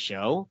relief of the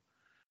show.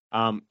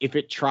 If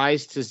it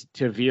tries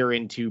to veer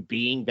into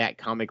being that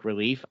comic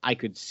relief, I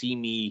could see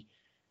me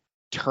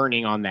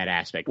turning on that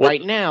aspect. Well,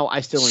 right now,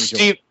 I still enjoy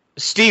it.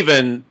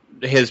 Steven,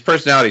 his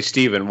personality,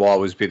 Steven, will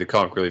always be the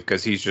comic relief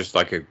because he's just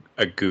like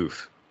a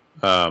goof.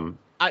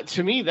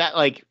 To me,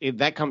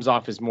 that comes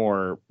off as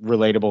more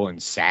relatable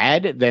and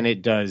sad than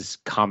it does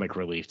comic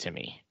relief to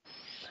me.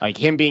 Like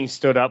him being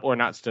stood up, or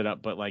not stood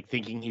up, but like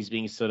thinking he's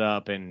being stood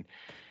up, and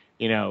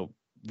a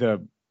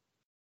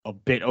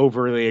bit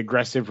overly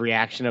aggressive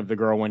reaction of the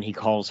girl when he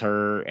calls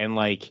her, and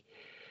like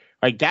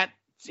that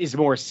is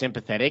more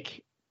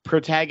sympathetic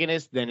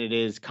protagonist than it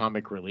is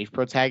comic relief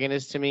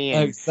protagonist to me.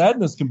 And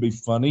sadness can be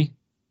funny.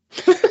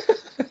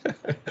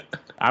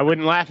 I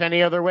wouldn't laugh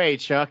any other way,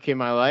 Chuck, in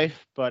my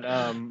life, but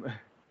yeah,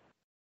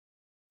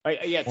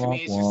 to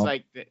me it's just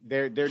like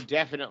they're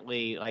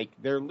definitely like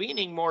they're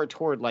leaning more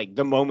toward like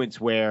the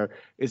moments where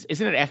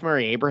isn't it F.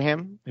 Murray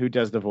Abraham who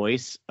does the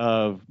voice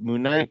of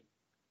Moon Knight?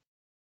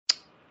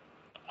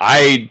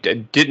 I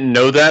didn't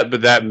know that,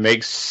 but that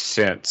makes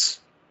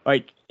sense.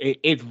 Like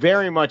it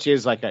very much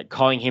is like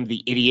calling him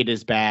the idiot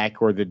is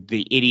back, or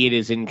the idiot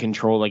is in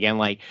control again.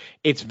 Like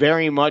it's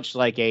very much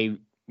like a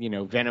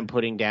Venom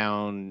putting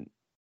down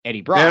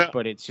Eddie Brock,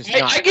 but it's just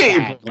not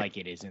bad like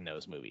it is in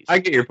those movies. I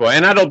get your point,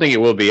 and I don't think it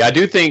will be. I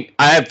do think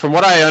from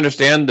what I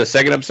understand, the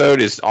second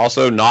episode is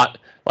also not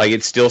like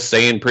it's still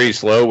staying pretty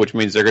slow, which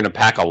means they're going to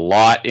pack a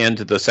lot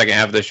into the second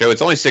half of the show.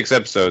 It's only 6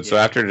 episodes, so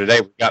after today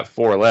we've got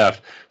 4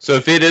 left. So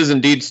if it is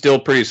indeed still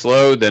pretty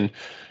slow, then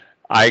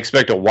I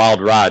expect a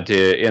wild ride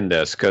to end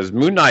this, because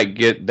Moon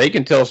Knight they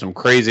can tell some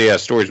crazy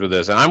ass stories with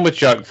this, and I'm with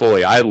Chuck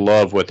fully. I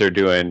love what they're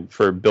doing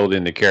for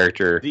building the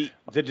character.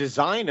 The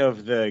design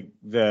of the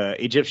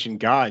Egyptian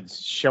gods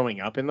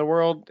showing up in the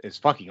world is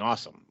fucking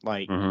awesome.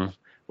 Like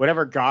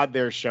whatever god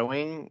they're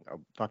showing,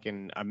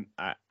 fucking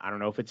I don't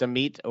know if it's a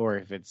meat or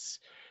if it's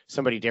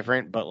somebody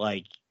different, but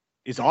like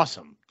is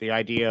awesome. The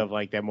idea of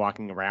like them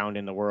walking around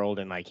in the world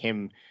and like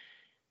him.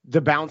 The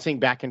bouncing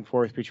back and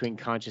forth between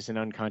conscious and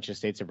unconscious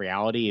states of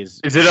reality is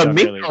it a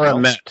meat or a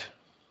met?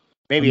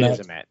 Maybe it is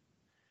a Met.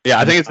 Yeah,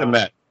 I think it's a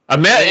Met. A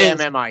Met is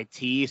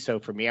MMIT, so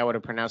for me, I would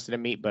have pronounced it a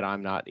meat, but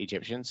I'm not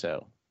Egyptian,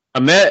 so.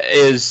 a Met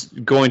is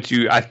going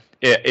to,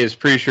 is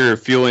pretty sure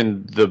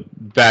fueling the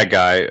bad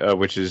guy,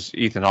 which is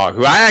Ethan Hawke,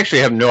 who I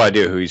actually have no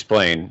idea who he's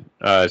playing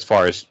as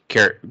far as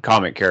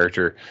comic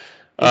character.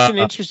 It's an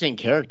interesting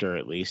character,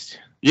 at least.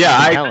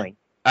 Yeah,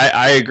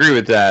 I agree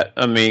with that.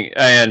 I mean,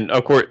 and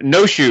of course,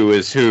 No Shoe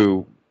is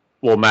who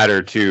will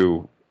matter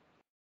to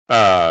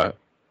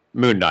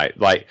Moon Knight.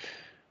 Like,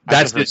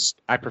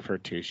 I prefer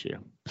Two Shoe.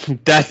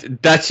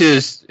 That's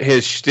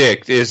his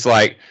shtick. Is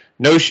like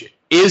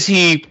is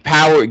he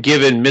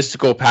given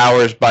mystical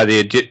powers by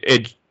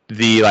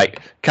the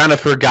like kind of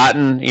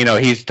forgotten? You know,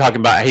 he's talking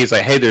about. He's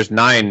like, hey, there's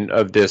 9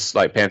 of this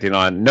like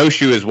pantheon. No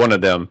Shoe is one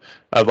of them,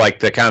 of like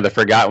the kind of the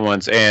forgotten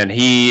ones, and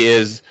he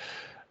is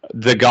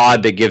the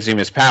god that gives him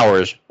his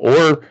powers.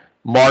 Or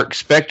Mark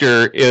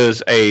Spector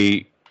is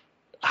a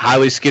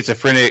highly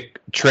schizophrenic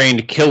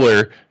trained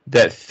killer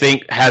that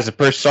has a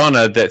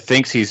persona that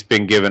thinks he's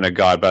been given a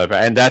god by the,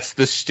 and that's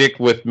the stick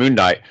with Moon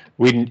Knight.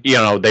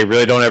 They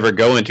really don't ever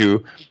go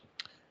into,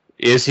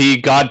 is he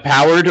god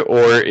powered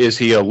or is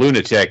he a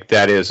lunatic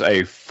that is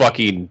a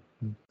fucking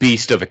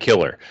beast of a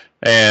killer?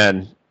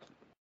 And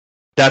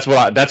that's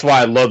why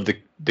I love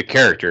the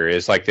character,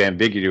 is like the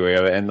ambiguity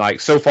of it, and like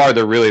so far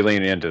they're really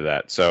leaning into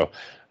that. So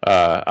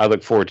I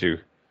look forward to.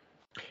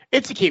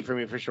 It's a keep for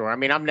me for sure. I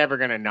mean, I'm never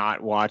gonna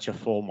not watch a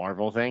full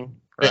Marvel thing,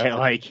 right?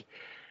 Like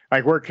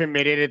we're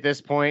committed at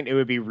this point. It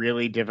would be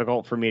really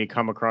difficult for me to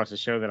come across a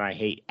show that I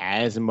hate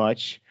as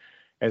much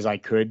as I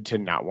could to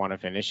not want to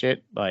finish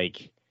it.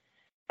 Like,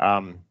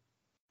 I'm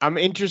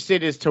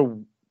interested as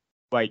to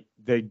like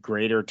the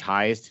greater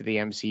ties to the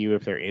MCU,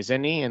 if there is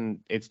any, and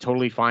it's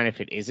totally fine if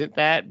it isn't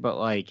that. But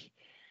like,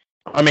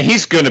 I mean,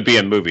 he's going to be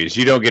in movies.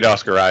 You don't get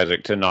Oscar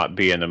Isaac to not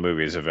be in the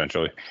movies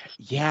eventually.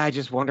 Yeah, I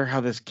just wonder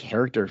how this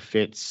character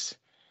fits.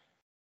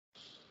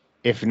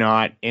 If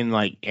not in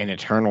like an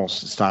Eternals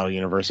style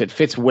universe, it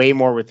fits way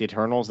more with the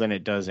Eternals than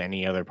it does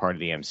any other part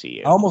of the MCU.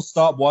 I almost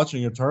stopped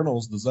watching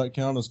Eternals. Does that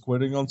count as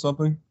quitting on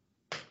something?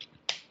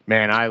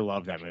 Man, I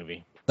love that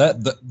movie.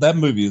 That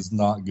movie is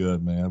not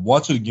good, man.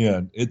 Watch it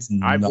again.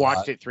 I've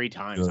watched it 3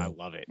 times. Good. I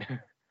love it.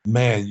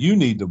 Man, you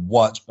need to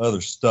watch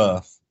other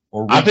stuff.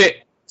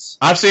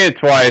 I've seen it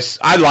twice.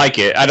 I like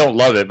it. I don't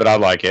love it, but I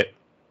like it.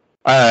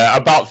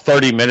 About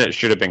 30 minutes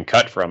should have been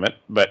cut from it,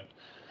 but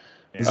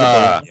is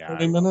it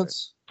 30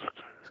 minutes?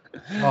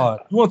 You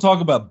want to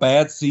talk about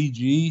bad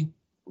CG?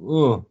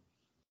 Ugh.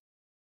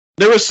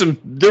 There was some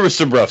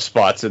rough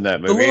spots in that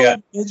movie. The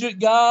little midget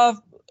guy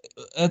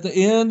at the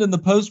end in the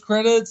post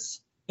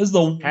credits is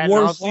the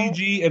worst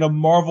CG in a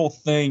Marvel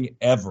thing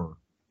ever.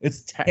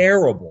 It's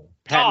terrible.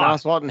 Patton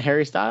Oswalt and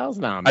Harry Styles?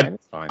 No, man,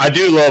 it's fine. I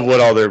do love what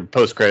all their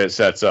post credits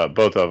sets up.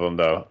 Both of them,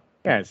 though.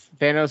 Yes,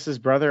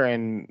 Thanos' brother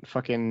and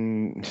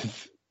fucking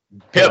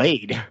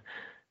Blade.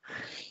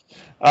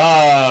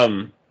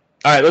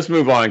 All right, let's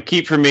move on.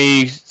 Keep from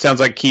me sounds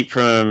like keep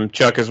from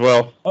Chuck as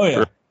well. Oh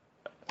yeah.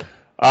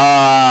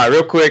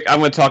 Real quick, I'm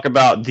going to talk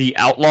about The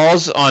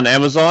Outlaws on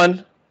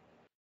Amazon.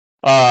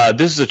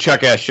 This is a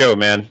Chuck ass show,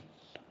 man.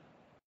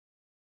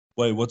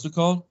 Wait, what's it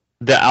called?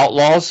 The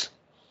Outlaws.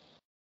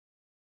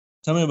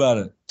 Tell me about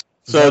it.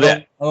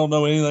 I don't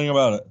know anything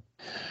about it.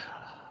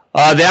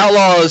 The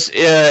Outlaws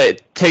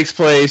takes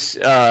place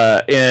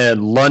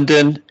in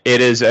London. It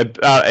is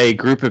about a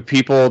group of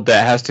people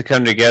that has to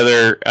come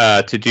together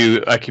to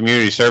do a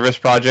community service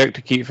project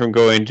to keep from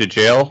going to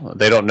jail.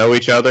 They don't know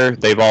each other.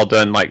 They've all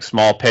done like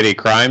small petty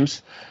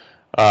crimes.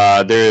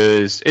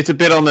 It's a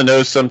bit on the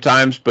nose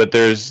sometimes, but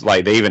there's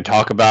like they even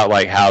talk about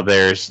like how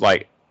there's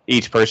like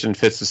each person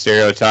fits the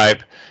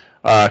stereotype.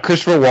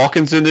 Christopher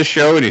Walken's in this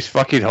show and he's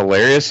fucking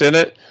hilarious in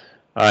it.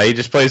 He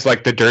just plays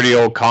like the dirty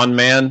old con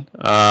man.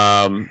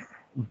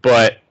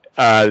 But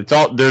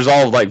there's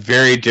all like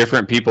very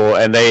different people,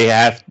 and they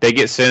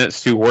get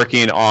sentenced to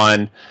working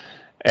on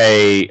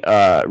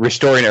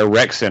restoring a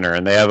rec center,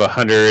 and they have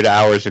 100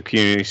 hours of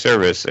community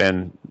service,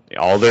 and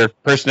all their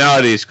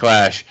personalities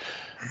clash.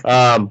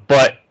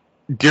 But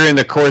during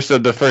the course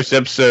of the first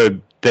episode,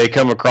 they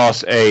come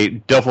across a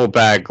duffel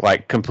bag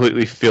like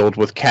completely filled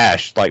with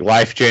cash, like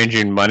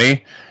life-changing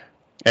money,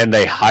 and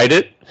they hide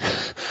it.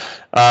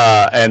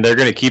 And they're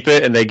going to keep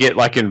it, and they get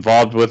like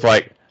involved with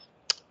like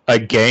a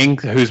gang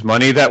whose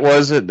money that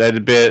was and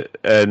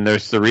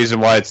there's the reason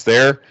why it's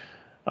there.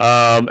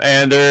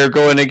 And they're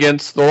going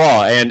against the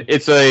law, and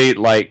it's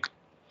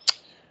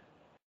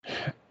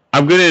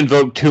I'm going to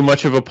invoke too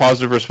much of a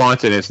positive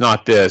response, and it's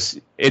not this.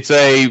 It's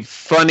a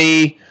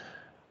funny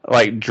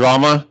like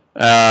drama,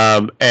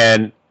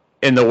 and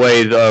in the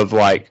way of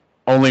like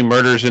only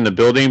murders in the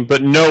building,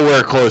 but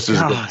nowhere close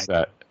as good as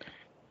that.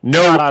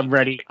 No, God,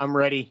 I'm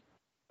ready.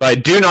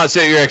 Like, do not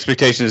set your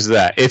expectations to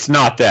that. It's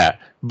not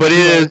that, but it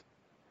is.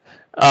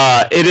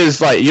 It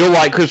is like you'll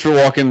like Christopher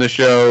Walken in the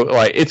show.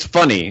 Like, it's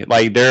funny.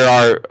 Like, there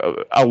are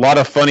a lot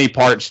of funny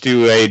parts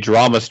to a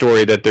drama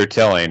story that they're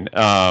telling.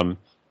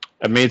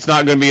 I mean, it's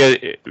not going to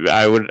be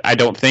I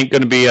don't think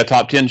going to be a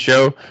top 10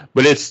 show,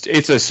 but it's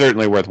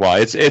certainly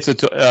worthwhile. It's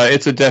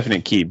a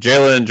definite keep.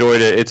 Jayla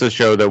enjoyed it. It's a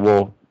show that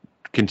we'll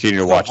continue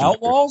to watch.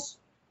 Outlaws?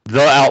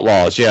 The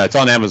Outlaws. Yeah, it's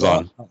on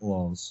Amazon.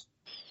 Outlaws.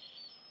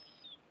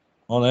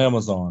 On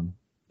Amazon.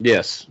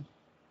 Yes.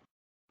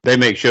 They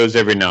make shows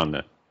every now and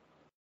then.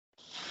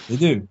 They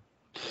do.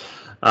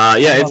 Yeah,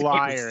 it's a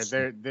liar.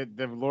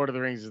 The Lord of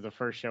the Rings is the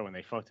first show and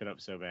they fucked it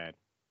up so bad.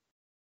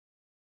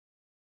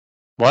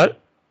 What?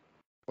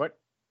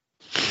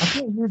 I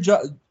can't hear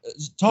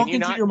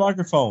talking to your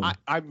microphone.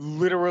 I'm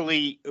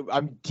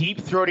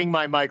deep throating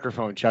my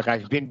microphone, Chuck.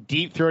 I've been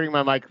deep throating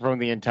my microphone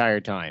the entire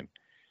time.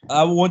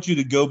 I want you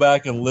to go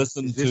back and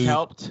listen to. This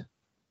helped.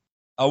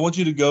 I want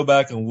you to go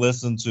back and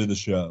listen to the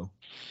show.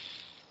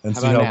 And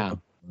how about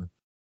now?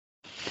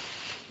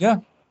 Yeah.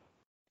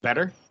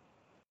 Better?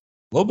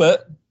 A little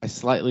bit.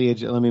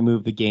 Let me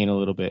move the gain a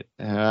little bit.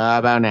 How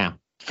about now?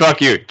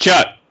 Fuck you,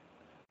 Chuck.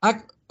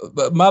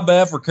 My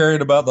bad for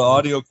caring about the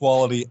audio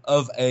quality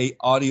of a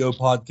audio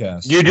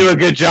podcast. You do a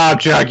good job,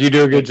 Chuck. You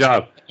do a good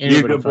job. You're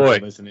a good boy.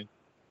 Listening.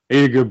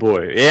 You're a good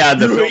boy. Yeah,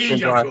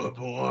 You're a good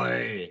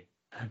boy.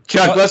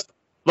 Chuck,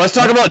 let's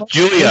talk about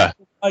Julia.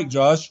 Like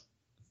Josh.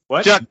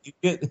 What? Chuck,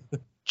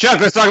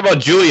 let's talk about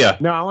Julia.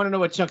 No, I want to know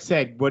what Chuck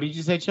said. What did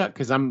you say, Chuck?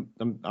 Because I'm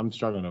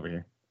struggling over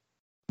here.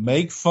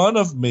 Make fun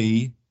of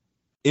me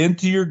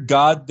into your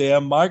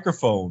goddamn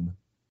microphone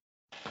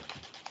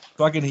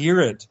so I can hear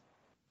it.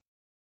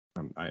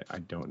 I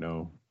don't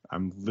know.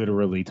 I'm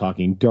literally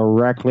talking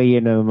directly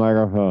into the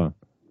microphone.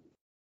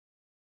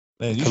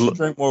 Man, you should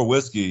drink more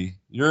whiskey.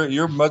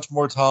 You're much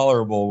more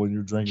tolerable when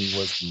you're drinking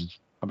whiskey.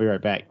 I'll be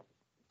right back.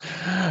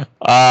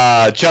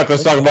 Chuck,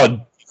 let's talk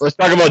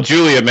about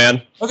Julia,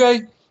 man.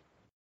 Okay.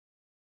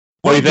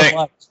 What do you think?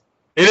 Delight.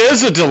 It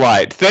is a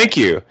delight. Thank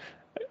you.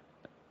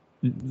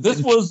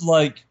 This was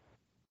like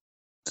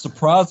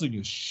surprising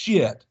as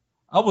shit.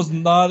 I was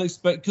not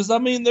expecting, because I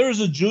mean,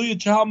 there's a Julia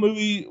Child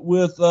movie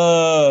with who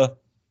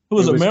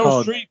was it?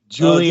 Meryl Streep.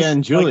 Julia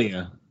and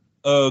Julia.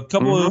 Like, a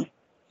couple of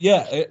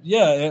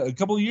a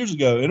couple of years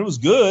ago, and it was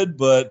good,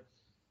 but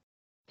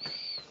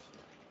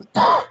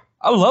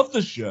I love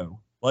the show.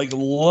 Like,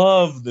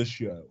 love the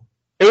show.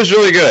 It was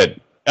really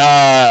good.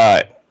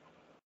 I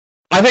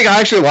think I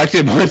actually liked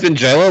it more than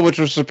Jayla, which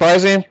was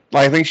surprising.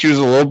 Like, I think she was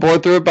a little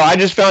bored through it, but I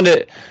just found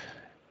it.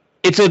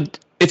 It's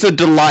a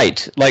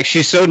delight. Like,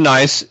 she's so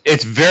nice.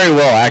 It's very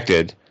well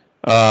acted.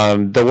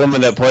 The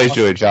woman that plays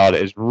Julia Child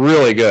is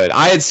really good.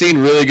 I had seen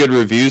really good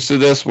reviews to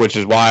this, which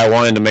is why I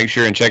wanted to make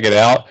sure and check it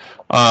out.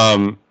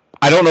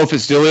 I don't know if it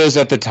still is.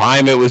 At the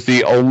time, it was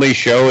the only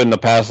show in the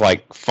past,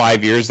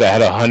 5 years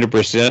that had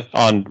 100%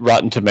 on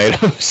Rotten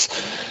Tomatoes.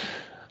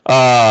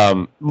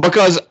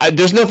 Because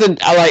there's nothing,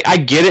 I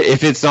get it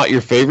if it's not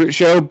your favorite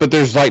show, but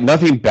there's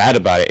nothing bad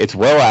about it. It's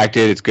well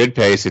acted. It's good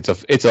pace.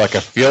 It's like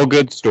a feel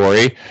good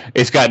story.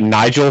 It's got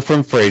Nigel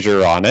from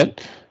Frasier on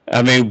it.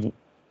 I mean,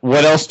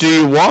 what else do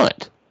you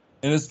want?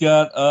 And it's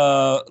got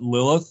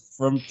Lilith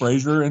from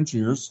Frasier and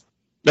Cheers.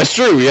 That's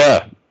true.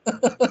 Yeah.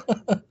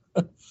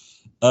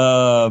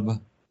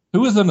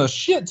 Who is in a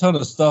shit ton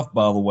of stuff,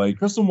 by the way.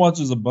 Kristen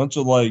watches a bunch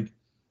of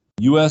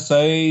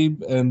USA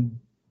and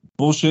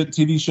bullshit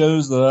TV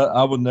shows that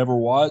I would never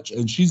watch,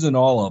 and she's in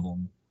all of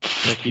them.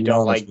 If you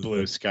don't like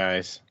Blue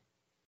Skies.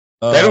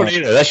 They don't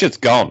either. That shit's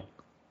gone.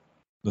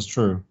 That's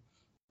true.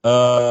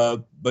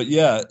 But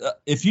yeah,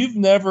 if you've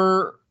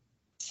never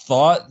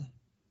thought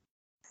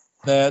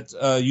that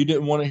you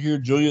didn't want to hear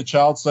Julia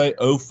Child say,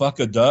 "Oh, fuck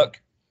a duck,"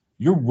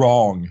 you're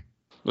wrong.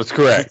 That's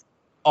correct. It's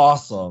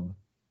awesome.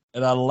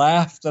 And I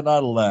laughed and I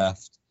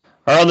laughed.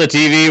 Her on the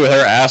TV with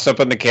her ass up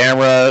in the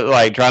camera,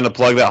 trying to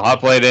plug that hot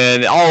plate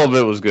in. All of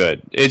it was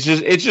good. It's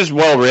just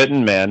well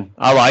written, man.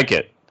 I like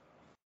it.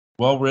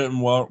 Well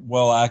written,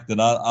 well acted.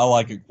 I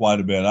like it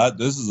quite a bit.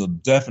 This is a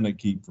definite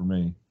keep for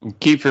me.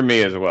 Keep for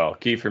me as well.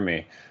 Keep for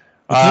me.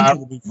 It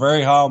will be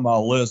very high on my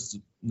list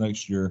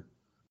next year.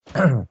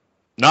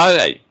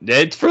 No,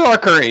 it's for our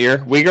current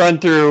year. We run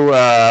through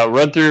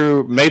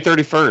May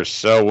 31st.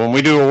 So when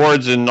we do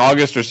awards in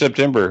August or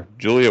September,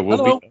 Julia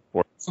will be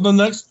for. So the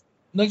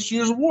next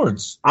year's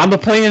awards. I'm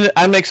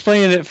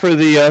explaining it for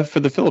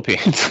the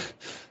Philippines.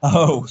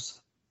 Oh,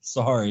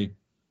 sorry.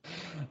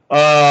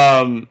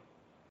 All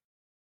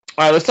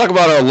right, let's talk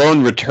about our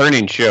lone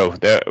returning show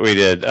that we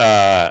did.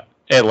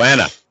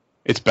 Atlanta.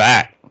 It's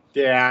back.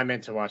 Yeah, I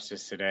meant to watch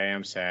this today.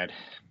 I'm sad.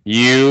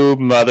 You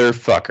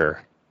motherfucker.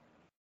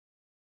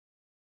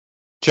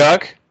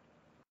 Chuck?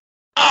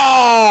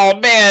 Oh,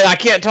 man, I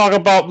can't talk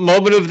about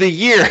moment of the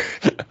year.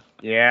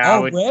 Yeah,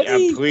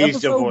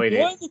 please avoid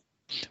it.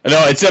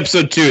 No, it's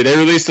episode 2. They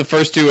released the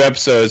first 2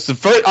 episodes.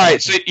 All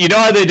right, so you know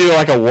how they do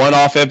a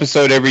one-off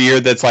episode every year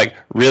that's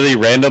really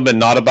random and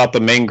not about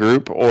the main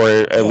group, or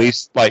at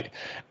least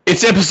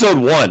it's episode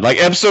 1.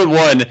 Episode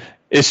 1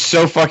 is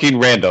so fucking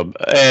random,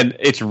 and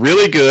it's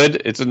really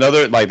good. It's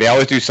another they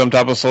always do some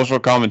type of social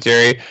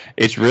commentary.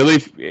 It's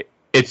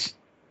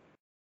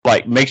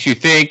makes you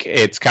think.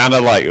 It's kind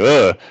of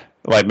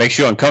makes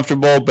you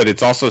uncomfortable, but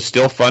it's also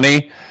still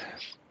funny.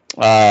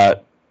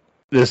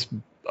 This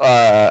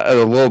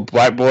the little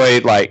black boy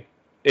like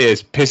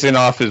is pissing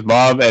off his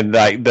mom, and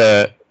like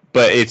but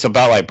it's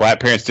about like black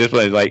parents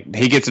discipline. Like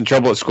he gets in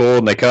trouble at school,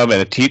 and they come,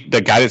 and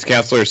the guidance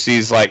counselor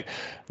sees like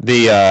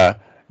the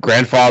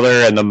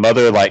grandfather and the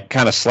mother like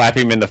kind of slap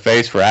him in the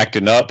face for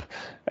acting up,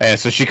 and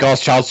so she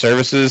calls child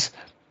services.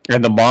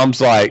 And the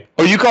mom's like,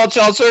 "Oh, you called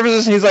child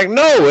services?" And he's like,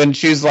 "No." And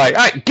she's like,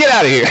 "All right, get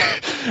out of here."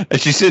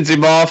 And she sends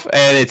him off.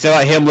 And it's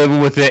like him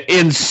living with an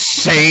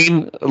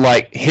insane,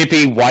 like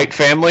hippie white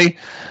family,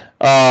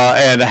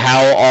 and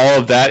how all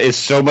of that is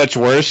so much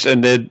worse.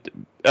 And then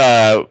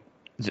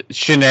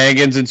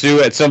shenanigans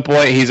ensue. At some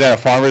point, he's at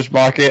a farmer's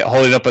market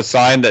holding up a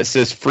sign that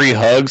says "Free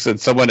Hugs," and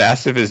someone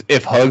asks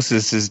if Hugs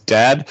is his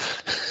dad.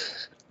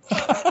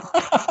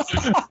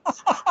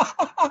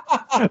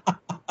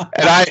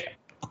 And I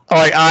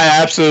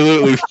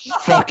absolutely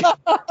fucking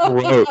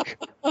broke.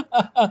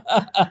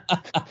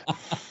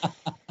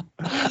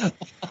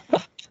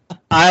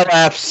 I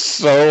laughed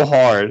so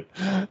hard.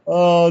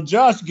 Oh,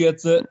 Josh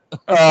gets it.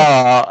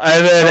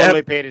 And then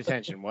Totally paid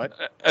attention. What?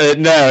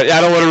 No, I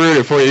don't want to ruin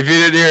it for you. If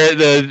you didn't hear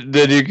it,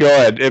 then you go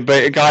ahead.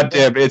 But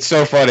goddamn, it's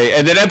so funny.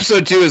 And then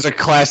episode 2 is a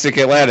classic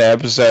Atlanta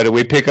episode, and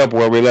we pick up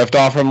where we left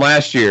off from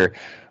last year.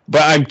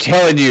 But I'm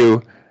telling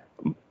you,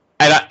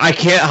 and I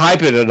can't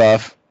hype it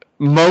enough.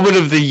 Moment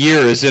of the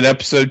year is in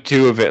episode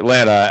 2 of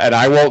Atlanta, and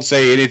I won't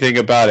say anything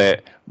about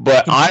it.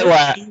 But I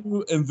laugh.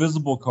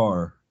 Invisible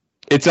Car.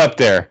 It's up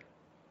there.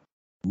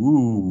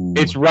 Ooh.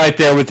 It's right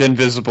there with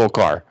Invisible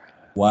Car.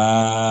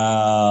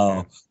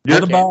 Wow.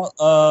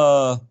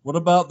 What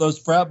about those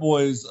frat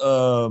boys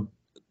all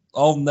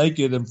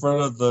naked in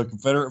front of the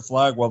Confederate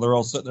flag while they're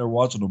all sitting there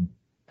watching them?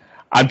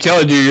 I'm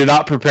telling you, you're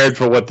not prepared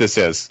for what this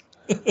is.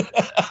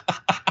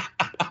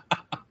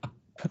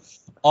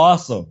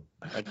 Awesome.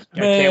 I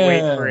can't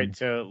wait for it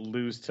to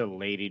lose to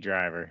Lady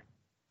Driver.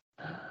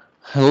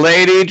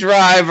 Lady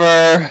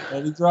Driver.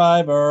 Lady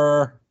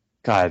Driver.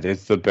 God,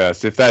 it's the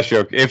best. If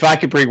I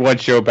could bring one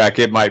show back,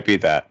 it might be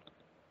that.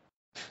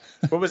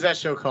 What was that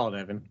show called,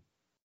 Evan?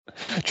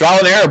 Trial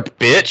and Error,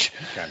 bitch.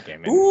 God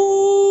damn it.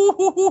 Ooh.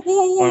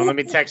 Well, let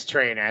me text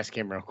Trey and ask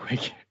him real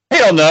quick.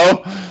 Hell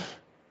no.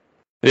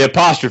 The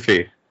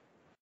apostrophe.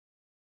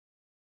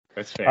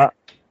 That's fair.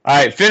 All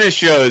right, finish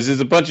shows. There's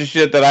a bunch of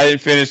shit that I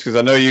didn't finish because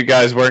I know you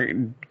guys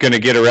weren't going to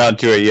get around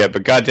to it yet,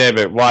 but goddamn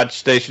it, watch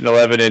Station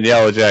 11 and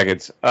Yellow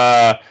Jackets.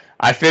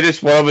 I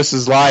finished One of Us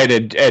is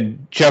Lying,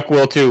 and Chuck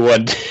will too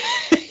one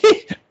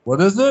day.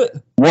 What is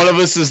it? One of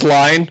Us is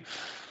Lying.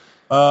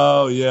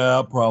 Oh,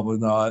 yeah, probably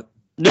not.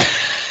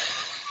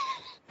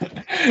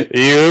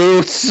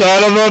 You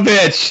son of a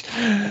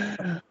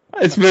bitch.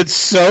 It's been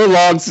so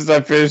long since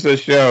I finished the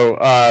show.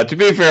 To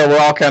be fair, we're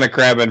all kind of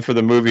cramming for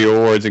the movie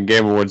awards and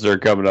game awards that are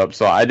coming up,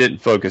 so I didn't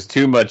focus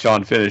too much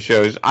on finished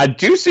shows. I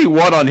do see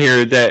one on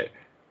here that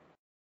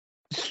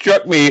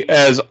struck me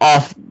as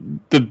off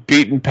the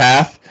beaten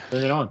path.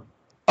 Bring it on.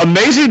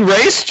 Amazing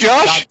Race,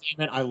 Josh? God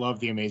damn it, I love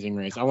The Amazing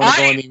Race. I want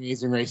to go on The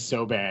Amazing Race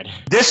so bad.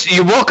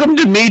 You welcome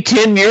to me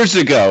 10 years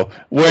ago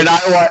when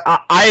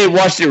I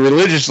watched it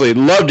religiously,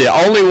 loved it.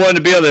 Only wanted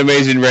to be on The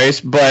Amazing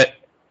Race, but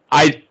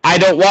I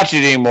don't watch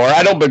it anymore.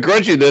 I don't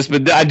begrudge you this,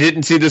 but I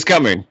didn't see this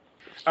coming.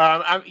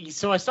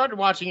 So I started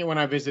watching it when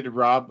I visited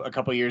Rob a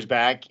couple years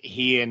back.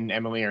 He and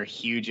Emily are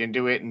huge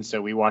into it, and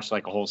so we watched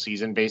like a whole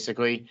season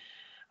basically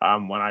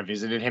when I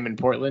visited him in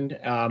Portland.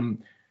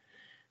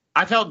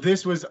 I felt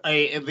this was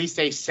at least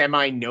a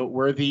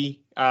semi-noteworthy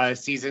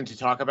season to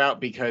talk about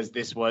because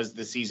this was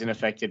the season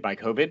affected by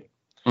COVID.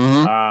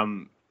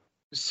 Mm-hmm.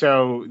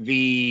 So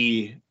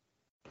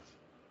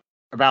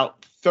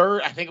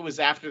I think it was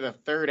after the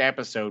third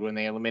episode when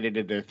they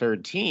eliminated their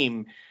third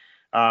team.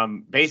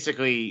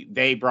 Basically,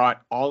 they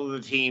brought all of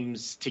the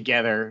teams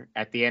together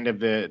at the end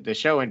of the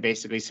show and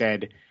basically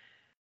said,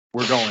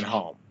 "We're going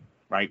home.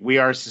 Right? We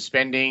are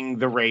suspending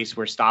the race.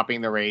 We're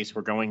stopping the race.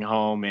 We're going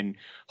home, and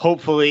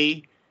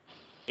hopefully,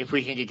 if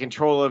we can get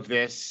control of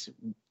this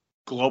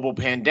global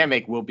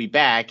pandemic, we'll be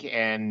back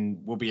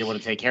and we'll be able to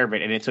take care of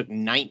it." And it took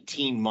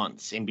 19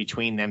 months in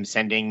between them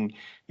sending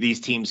these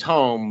teams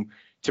home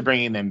to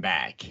bringing them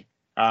back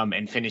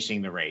and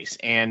finishing the race.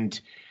 And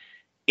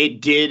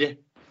it did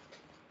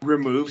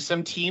remove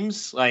some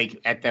teams. Like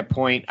at that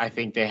point, I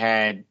think they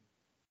had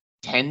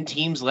 10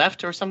 teams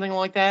left or something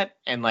like that.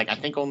 And like, I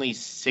think only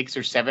 6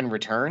 or 7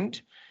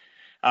 returned.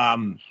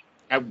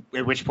 At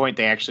which point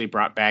they actually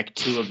brought back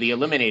 2 of the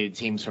eliminated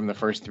teams from the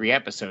first 3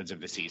 episodes of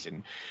the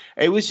season.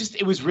 It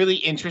was really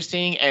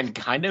interesting and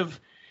kind of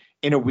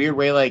in a weird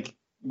way. Like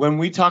when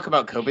we talk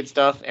about COVID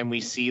stuff and we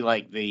see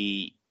like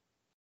the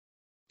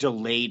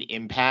delayed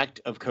impact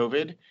of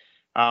COVID,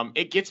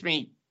 it gets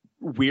me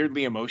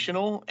weirdly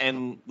emotional.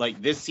 And like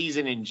this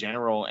season in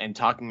general, and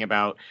talking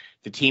about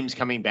the teams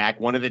coming back,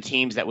 one of the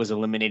teams that was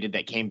eliminated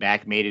that came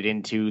back made it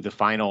into the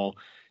final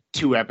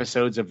 2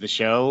 episodes of the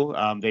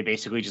show. They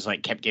basically just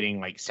like kept getting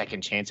like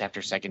second chance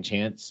after second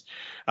chance.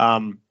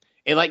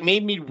 It like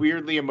made me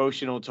weirdly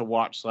emotional to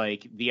watch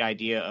like the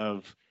idea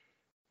of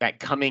that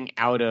coming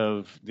out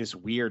of this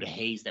weird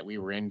haze that we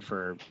were in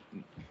for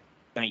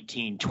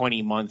 19,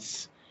 20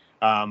 months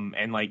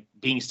and like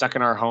being stuck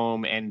in our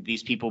home and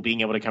these people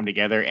being able to come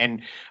together.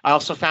 And I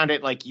also found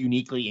it like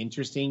uniquely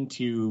interesting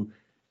to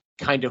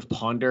kind of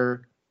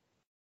ponder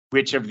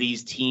which of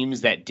these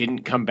teams that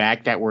didn't come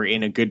back that were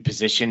in a good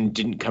position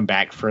didn't come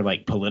back for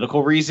like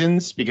political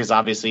reasons, because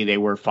obviously they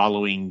were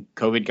following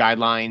COVID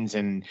guidelines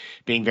and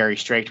being very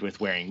strict with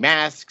wearing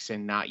masks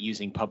and not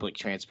using public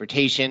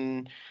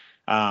transportation.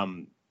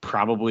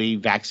 Probably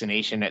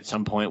vaccination at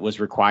some point was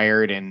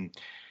required. And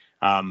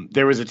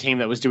there was a team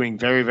that was doing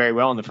very, very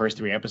well in the first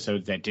 3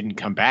 episodes that didn't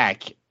come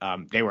back.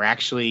 They were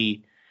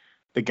actually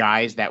the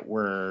guys that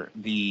were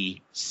the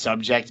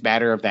subject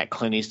matter of that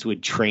Clint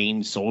Eastwood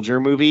Trained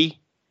Soldier movie.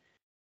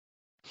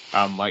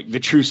 Like the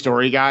true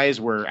story guys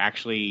were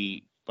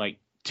actually like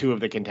 2 of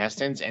the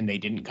contestants, and they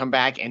didn't come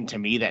back. And to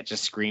me, that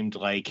just screamed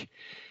like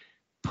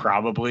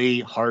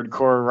probably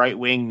hardcore right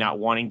wing, not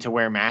wanting to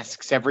wear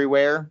masks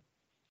everywhere.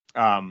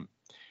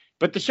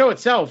 But the show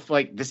itself,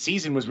 like the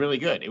season was really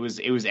good. It was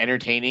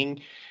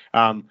entertaining.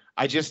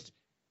 I just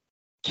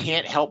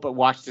can't help but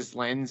watch this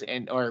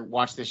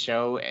watch the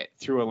show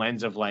through a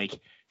lens of like,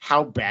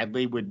 how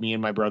badly would me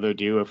and my brother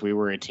do if we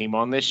were a team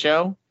on this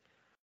show?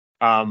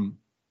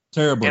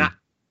 Terribly.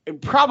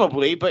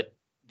 Probably, but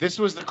this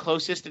was the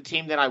closest a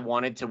team that I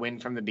wanted to win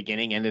from the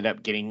beginning ended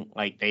up being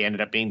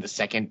the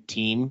second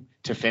team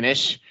to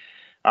finish.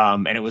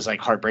 And it was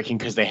like heartbreaking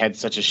because they had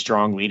such a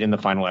strong lead in the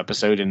final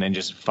episode and then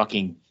just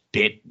fucking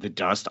bit the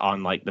dust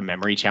on like the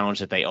memory challenge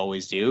that they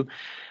always do.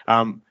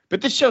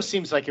 But this show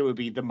seems like it would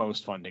be the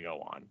most fun to go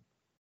on.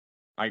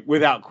 Like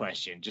without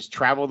question, just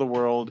travel the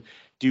world,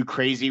 do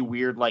crazy,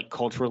 weird, like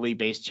culturally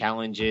based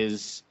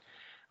challenges,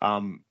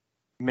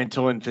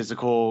 mental and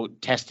physical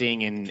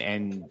testing,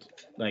 and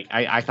like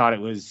I thought it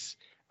was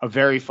a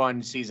very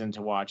fun season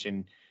to watch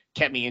and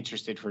kept me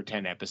interested for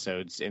 10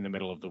 episodes in the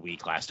middle of the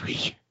week last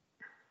week.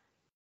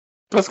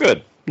 That's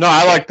good. No,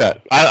 I like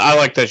that. I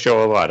like that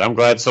show a lot. I'm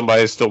glad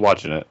somebody's still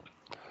watching it.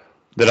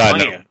 I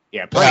know.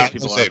 Plenty of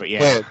people are, but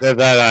yeah.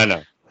 That I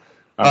know.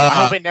 I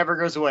hope it never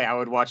goes away. I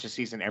would watch a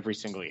season every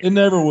single year. It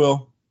never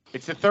will.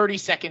 It's the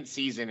 32nd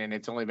season, and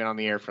it's only been on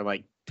the air for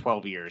like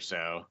 12 years,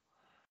 so.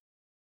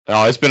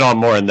 Oh, it's been on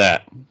more than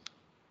that.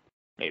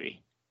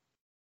 Maybe.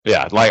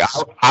 Yeah, like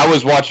I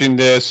was watching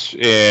this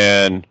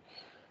in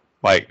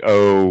like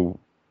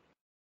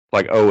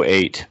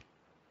 08.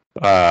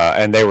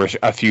 And they were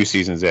a few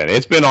seasons in.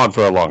 It's been on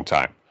for a long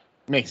time.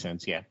 Makes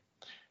sense, yeah.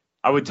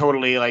 I would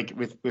totally, like,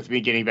 with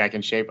me getting back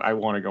in shape, I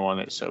want to go on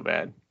it so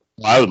bad.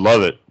 I would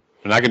love it.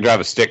 And I can drive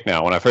a stick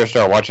now. When I first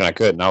started watching, I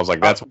couldn't. I was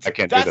like, I can't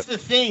do that. That's the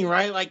thing,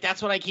 right? Like,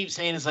 that's what I keep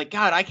saying. Is like,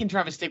 God, I can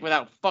drive a stick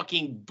without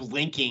fucking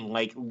blinking.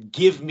 Like,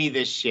 give me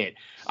this shit.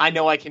 I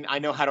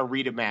know how to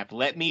read a map.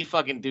 Let me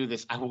fucking do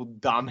this. I will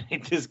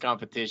dominate this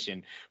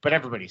competition. But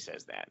everybody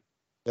says that.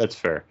 That's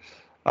fair.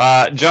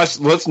 Josh,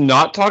 let's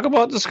not talk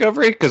about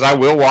Discovery, because I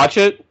will watch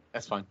it.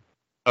 That's fine.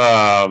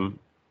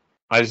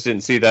 I just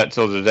didn't see that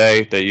till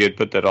today that you had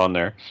put that on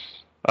there.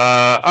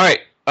 All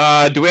right.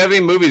 Do we have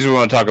any movies we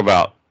want to talk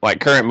about? Like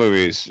current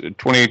movies,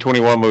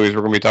 2021 movies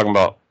we're going to be talking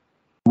about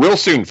real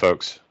soon,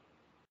 folks.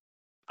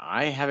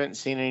 I haven't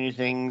seen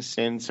anything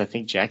since, I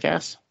think,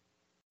 Jackass.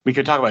 We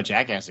could talk about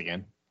Jackass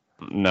again.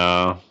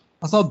 No.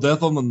 I saw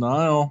Death on the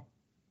Nile.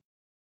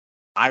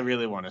 I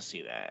really want to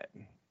see that.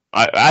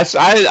 I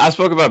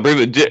spoke about it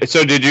briefly.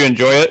 So did you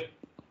enjoy it?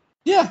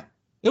 Yeah,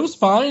 it was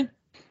fine.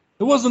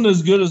 It wasn't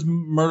as good as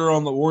Murder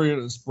on the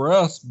Orient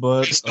Express,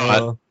 but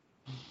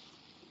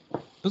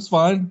it's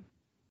fine.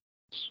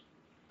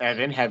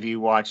 Evan, have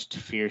you watched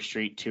Fear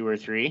Street 2 or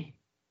 3?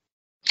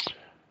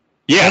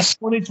 Yes.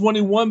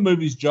 2021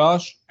 movies,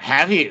 Josh.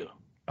 Have you?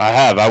 I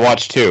have. I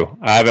watched 2.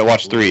 I haven't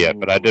watched 3 yet,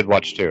 but I did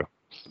watch 2.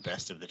 The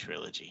best of the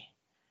trilogy.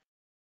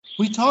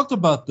 We talked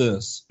about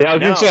this. Yeah,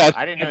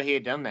 I didn't know he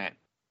had done that.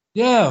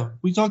 Yeah,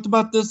 we talked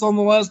about this on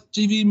the last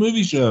TV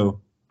movie show.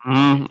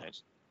 I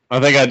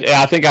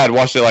think I had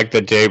watched it like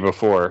the day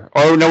before.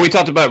 Oh no, we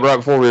talked about it right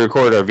before we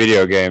recorded our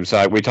video game,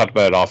 so we talked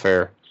about it off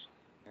air.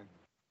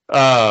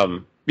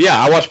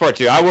 Yeah, I watched part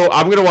 2.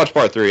 I'm gonna watch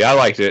part 3. I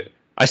liked it.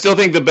 I still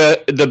think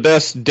the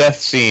best death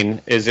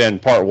scene is in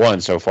part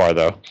 1 so far,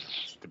 though.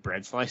 The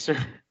bread slicer.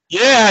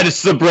 Yeah,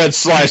 it's the bread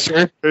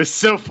slicer. It was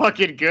so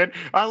fucking good.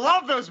 I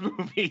love those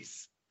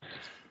movies.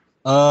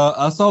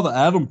 I saw the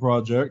Adam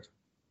Project.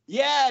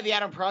 Yeah, the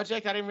Adam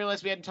Project. I didn't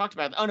realize we hadn't talked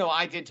about it. Oh no,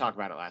 I did talk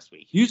about it last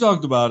week. You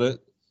talked about it.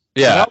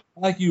 Yeah.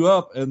 I'll back you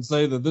up and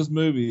say that this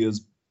movie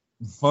is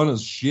fun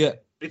as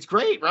shit. It's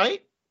great,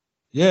 right?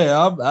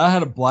 Yeah, I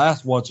had a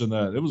blast watching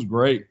that. It was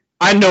great.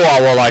 I know I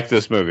will like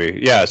this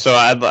movie. Yeah, so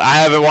I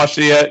haven't watched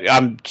it yet.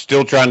 I'm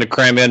still trying to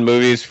cram in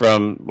movies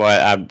from what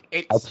I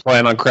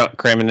plan on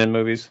cramming in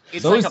movies.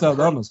 Zoe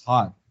Saldana's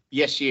hot.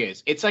 Yes, she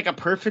is. It's like a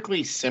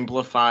perfectly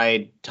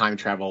simplified time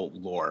travel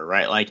lore,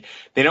 right? Like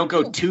they don't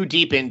go too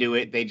deep into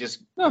it. They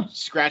just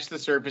scratch the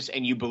surface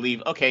and you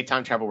believe, okay,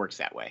 time travel works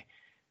that way.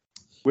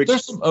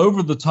 There's some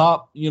over the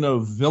top,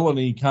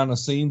 villainy kind of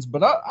scenes,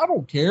 but I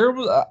don't care.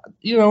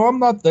 I'm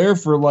not there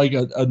for like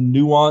a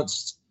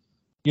nuanced,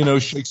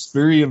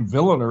 Shakespearean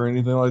villain or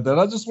anything like that.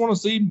 I just want to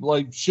see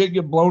like shit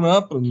get blown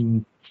up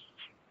and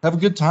have a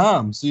good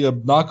time. See a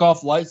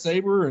knockoff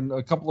lightsaber and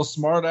a couple of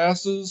smart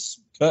asses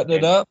cutting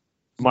it up.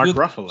 Mark Good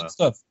Ruffalo.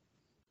 stuff.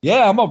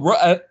 Yeah, I'm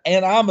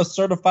a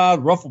certified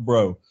Ruffle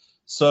bro.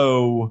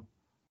 So,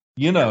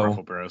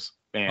 Ruffle Bros.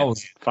 Man,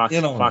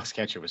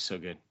 Foxcatcher was so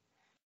good.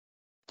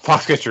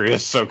 Foxcatcher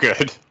is so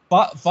good.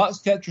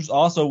 Foxcatcher's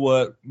also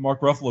what Mark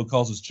Ruffalo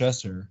calls his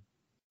chest hair.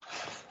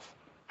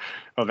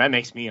 Oh, that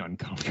makes me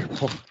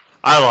uncomfortable.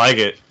 I like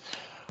it.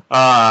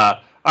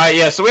 All right,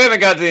 yeah. So we haven't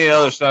got to any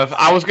other stuff.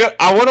 I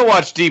want to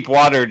watch Deep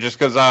Water just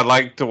because I'd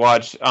like to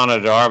watch Ana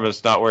de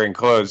Armas not wearing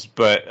clothes,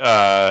 but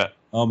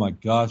oh my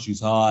God, she's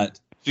hot.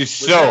 She's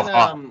so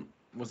hot.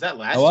 Was that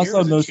last year?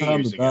 Also, No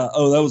Time to Die.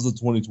 Oh, that was the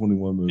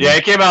 2021 movie. Yeah,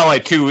 it came out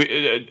like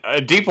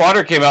Deep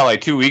Water came out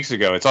like 2 weeks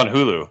ago. It's on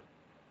Hulu.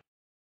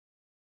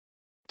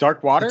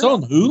 Dark Water? It's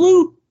on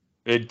Hulu?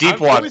 Deep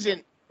Water.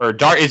 Or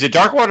dark? Is it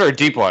Dark Water or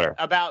Deep Water?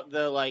 About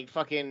the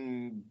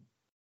fucking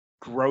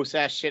gross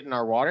ass shit in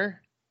our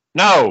water?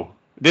 No.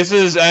 This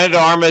is Ana de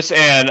Armas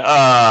and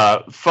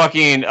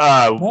fucking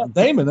Matt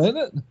Damon, isn't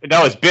it?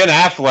 No, it's Ben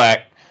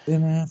Affleck.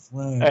 Ben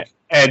Affleck.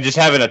 And just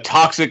having a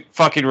toxic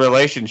fucking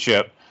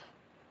relationship.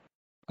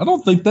 I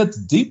don't think that's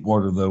Deep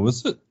Water though,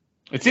 is it?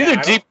 It's either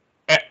Deep.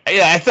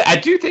 I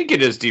do think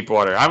it is Deep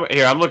Water.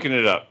 I'm looking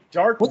it up.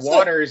 Dark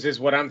Waters is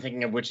what I'm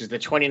thinking of, which is the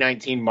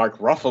 2019 Mark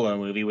Ruffalo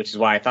movie, which is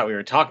why I thought we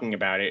were talking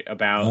about it,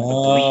 about the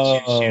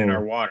bleach and shit in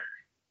our water.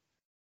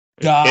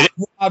 Dark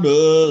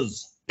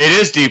Waters. It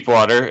is Deep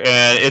Water,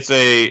 and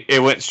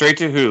it went straight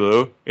to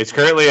Hulu. It's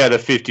currently at a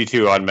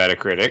 52 on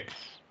Metacritic.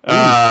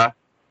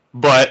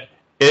 But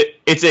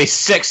it's a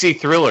sexy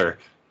thriller.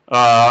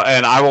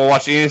 And I will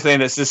watch anything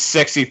that's this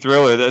sexy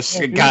thriller that's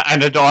got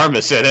Ana de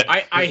Armas in it.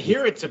 I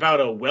hear it's about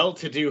a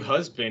well-to-do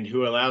husband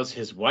who allows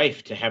his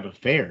wife to have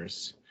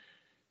affairs.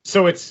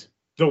 So it's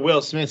the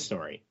Will Smith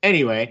story.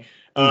 Anyway.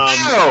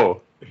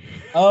 No.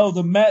 Oh,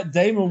 the Matt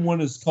Damon one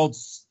is called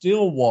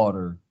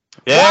Stillwater.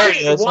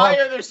 Yeah, why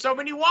are there so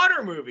many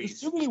water movies?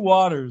 There's too many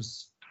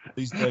waters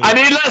these days. I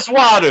need less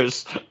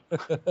waters.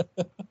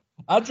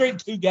 I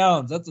drink 2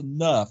 gallons. That's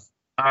enough.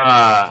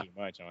 Too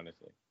much,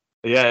 honestly.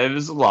 Yeah, it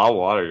is a lot of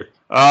water.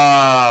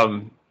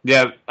 We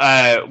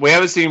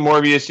haven't seen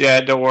Morbius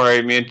yet. Don't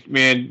worry.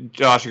 Me and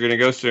Josh are going to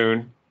go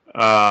soon.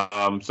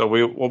 So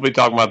we'll be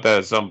talking about that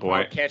at some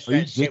point. I'll catch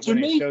that shit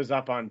when it shows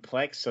up on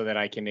Plex so that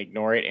I can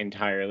ignore it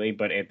entirely,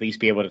 but at least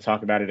be able to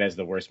talk about it as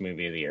the worst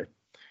movie of the year.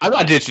 I'm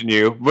not ditching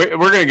you. We're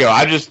going to go.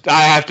 I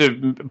have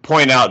to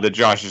point out that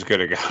Josh is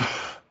going to go.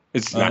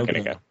 It's not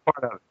going to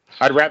go.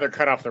 I'd rather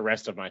cut off the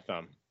rest of my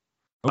thumb.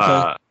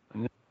 Okay.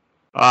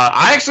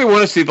 I actually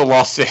want to see The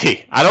Lost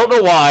City. I don't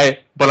know why,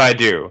 but I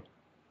do.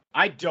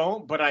 I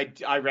don't, but I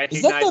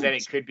recognize that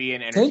it could be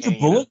an entertaining Sandra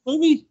Bullock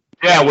movie.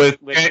 Yeah, with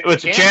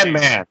the Chan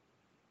Man.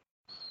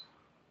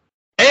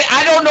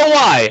 I don't know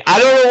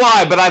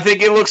why. But I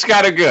think it looks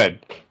kind of good.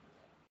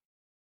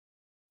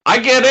 I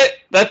get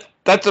it.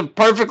 That's a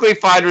perfectly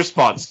fine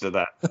response to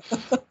that.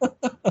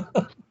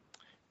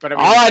 But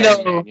all I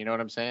know, you know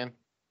what I'm saying?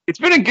 It's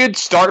been a good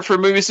start for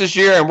movies this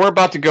year, and we're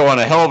about to go on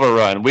a hell of a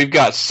run. We've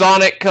got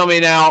Sonic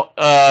coming out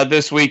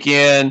this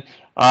weekend.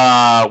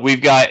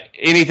 We've got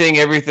Anything,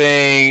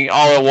 Everything,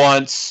 All at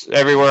Once,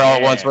 Everywhere, All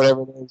at Once,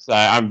 whatever it is. Is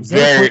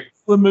that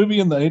a movie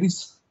in the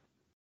 80s?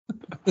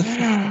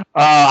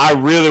 I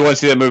really want to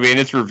see that movie, and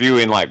it's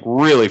reviewing like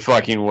really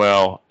fucking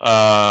well.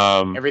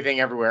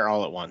 Everything, Everywhere,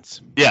 All at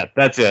Once. Yeah,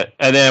 that's it.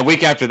 And then a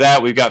week after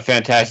that, we've got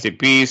Fantastic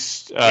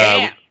Beasts,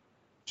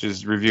 which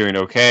is reviewing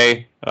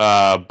okay,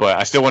 but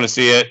I still want to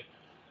see it.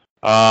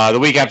 The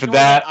week after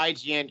that,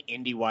 IGN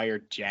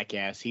IndieWire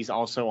jackass. He's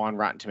also on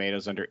Rotten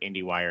Tomatoes under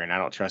IndieWire, and I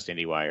don't trust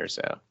IndieWire,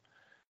 so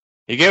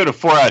he gave it a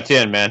 4 out of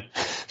 10, man.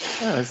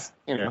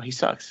 He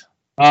sucks.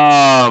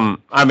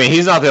 I mean,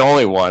 he's not the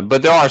only one,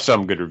 but there are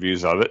some good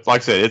reviews of it.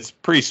 Like I said, it's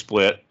pretty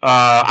split.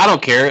 I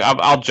don't care.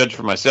 I'll judge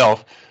for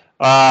myself.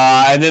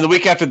 And then the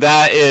week after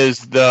that is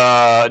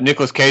the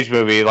Nicolas Cage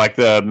movie, like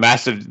the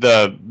massive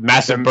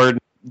burden.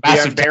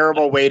 The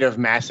unbearable weight of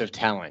massive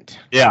talent.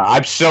 Yeah,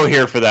 I'm so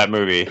here for that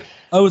movie.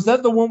 Oh, is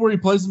that the one where he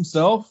plays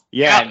himself?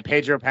 Yeah, and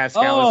Pedro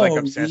Pascal is like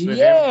obsessed with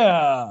him.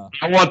 Yeah.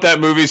 I want that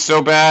movie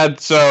so bad.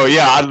 So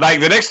yeah, like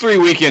the next 3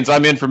 weekends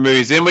I'm in for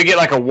movies. Then we get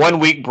like a 1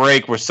 week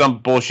break where some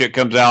bullshit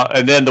comes out,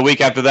 and then the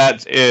week after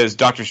that is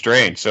Doctor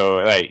Strange. So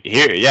like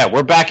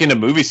we're back into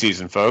movie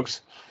season, folks.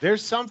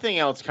 There's something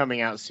else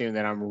coming out soon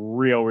that I'm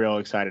real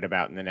excited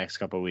about in the next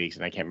couple of weeks,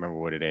 and I can't remember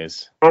what it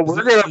is. Well,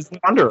 we're gonna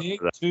wonder.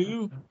 Pig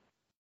 2?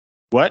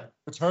 What?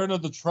 Return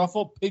of the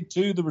Truffle? Pig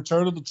 2, The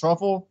Return of the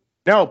Truffle?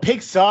 No,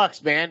 Pig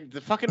sucks, man. The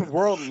fucking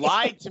world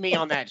lied to me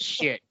on that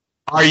shit.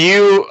 Are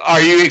you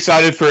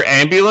excited for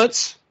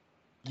Ambulance?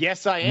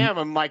 Yes, I am.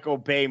 A Michael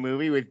Bay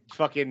movie with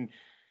fucking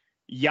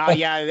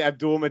Yahya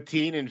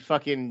Abdul-Mateen and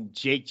fucking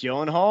Jake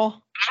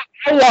Gyllenhaal.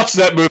 I'll watch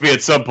that movie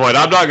at some point.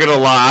 I'm not gonna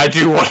lie. I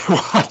do want to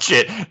watch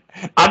it.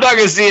 I'm not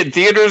gonna see it in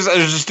theaters.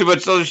 There's just too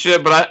much other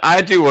shit, but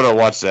I do want to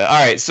watch that.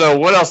 All right. So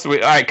what else? All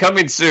right,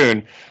 coming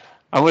soon.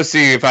 I'm gonna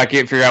see if I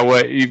can't figure out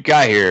what you've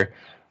got here.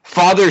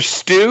 Father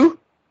Stew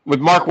with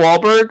Mark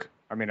Wahlberg.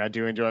 I mean, I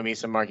do enjoy me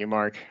some Marky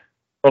Mark.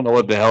 don't know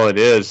what the hell it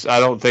is. I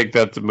don't think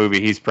that's a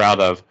movie he's proud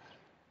of.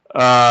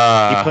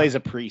 He plays a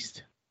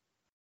priest.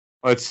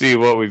 Let's see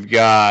what we've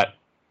got.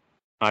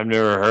 I've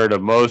never heard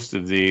of most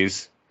of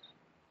these.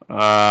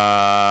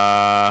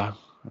 The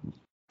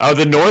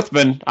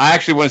Northman. I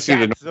actually want to see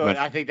The Northman.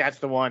 I think that's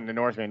the one, The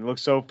Northman. It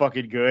looks so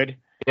fucking good.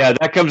 Yeah,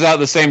 that comes out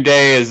the same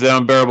day as The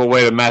Unbearable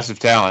Weight of Massive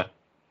Talent.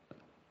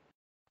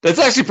 That's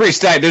actually pretty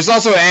stacked. There's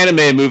also an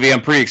animated movie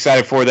I'm pretty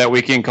excited for that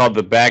weekend called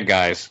The Bad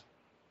Guys.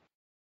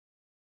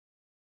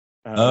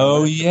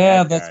 Oh,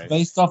 yeah, that's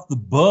based off the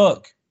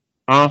book.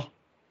 Huh?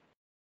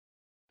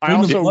 I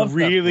also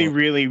really,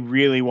 really,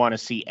 really want to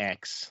see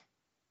X.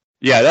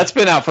 Yeah, that's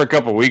been out for a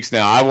couple weeks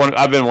now.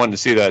 I've been wanting to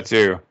see that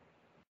too.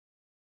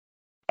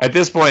 At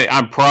this point,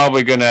 I'm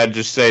probably gonna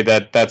just say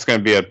that that's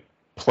gonna be a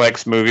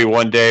Plex movie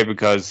one day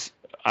because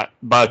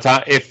by the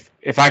time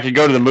if I could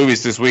go to the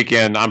movies this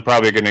weekend, I'm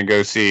probably gonna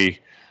go see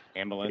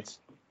Ambulance.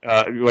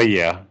 Well,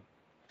 yeah.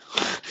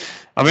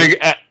 I mean,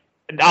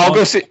 I'll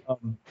go see.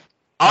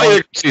 I'll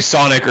either see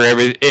Sonic or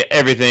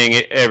everything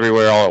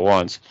everywhere all at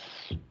once.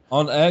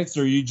 On X,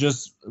 are you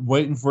just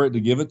waiting for it to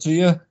give it to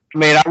you? I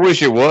mean, I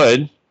wish it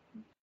would.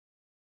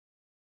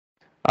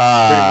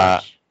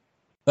 That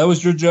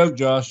was your joke,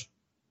 Josh.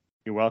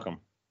 You're welcome.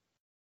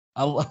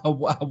 I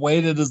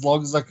waited as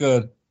long as I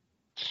could.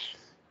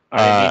 I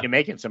didn't need to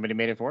make it. Somebody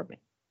made it for me.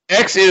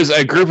 X is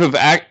a group of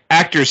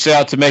actors set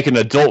out to make an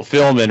adult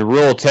film in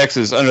rural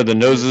Texas under the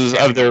noses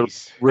of their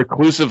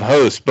reclusive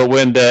host. But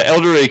when the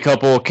elderly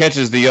couple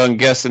catches the young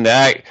guests in the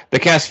act, the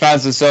cast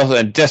finds themselves in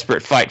a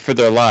desperate fight for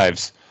their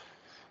lives.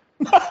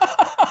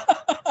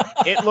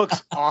 It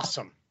looks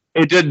awesome.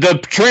 The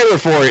trailer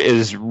for it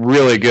is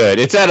really good.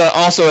 It's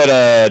also at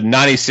a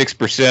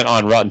 96%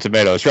 on Rotten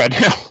Tomatoes right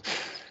now.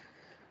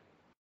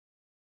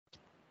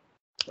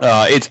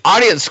 Its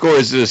audience score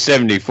is a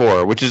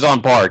 74, which is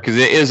on par because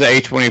it is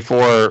a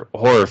A24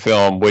 horror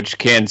film, which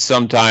can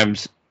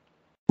sometimes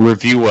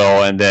review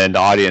well, and then the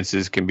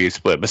audiences can be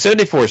split. But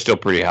 74 is still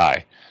pretty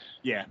high.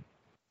 Yeah.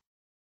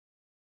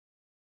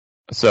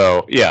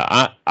 So,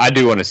 yeah, I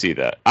do want to see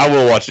that. I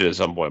will watch it at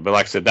some point. But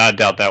like I said, I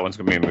doubt that one's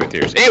going to be in movie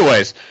theaters.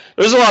 Anyways,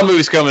 there's a lot of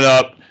movies coming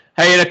up.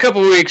 Hey, in a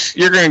couple of weeks,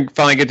 you're going to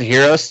finally get to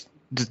hear us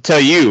to tell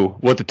you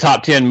what the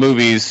top 10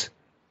 movies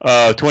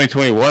of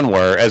 2021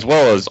 were, as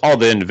well as all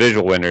the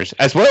individual winners,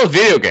 as well as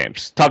video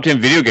games. Top 10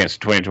 video games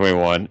of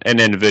 2021 and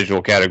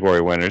individual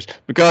category winners,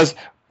 because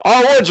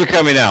all awards are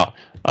coming out.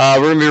 We're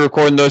going to be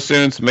recording those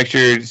soon, so make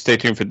sure you stay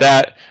tuned for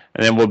that.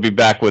 And then we'll be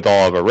back with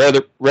all of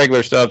our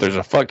regular stuff. There's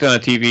a fuck ton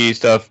of TV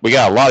stuff. We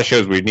got a lot of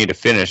shows we need to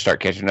finish, start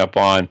catching up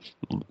on.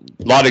 A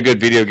lot of good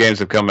video games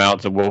have come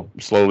out, so we'll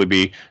slowly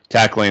be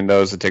tackling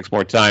those. It takes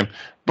more time.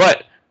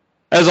 But,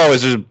 as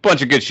always, there's a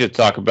bunch of good shit to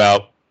talk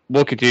about.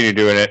 We'll continue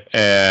doing it,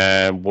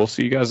 and we'll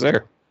see you guys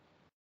there.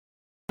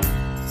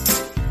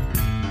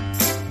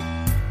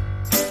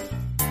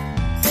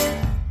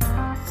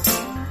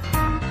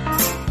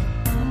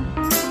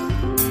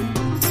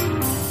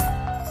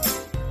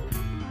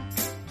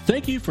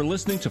 Thank you for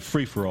listening to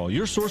Free For All,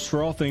 your source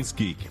for all things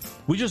geek.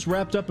 We just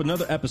wrapped up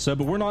another episode,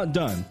 but we're not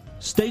done.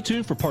 Stay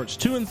tuned for parts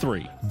 2 and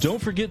 3.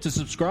 Don't forget to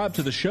subscribe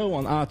to the show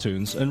on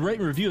iTunes and rate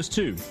and review us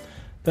too.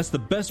 That's the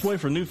best way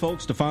for new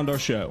folks to find our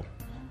show.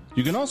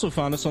 You can also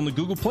find us on the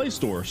Google Play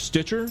Store,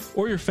 Stitcher,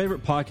 or your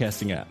favorite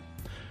podcasting app.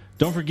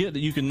 Don't forget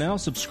that you can now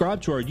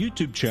subscribe to our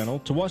YouTube channel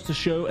to watch the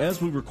show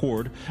as we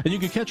record, and you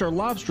can catch our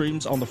live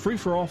streams on the Free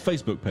For All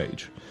Facebook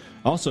page.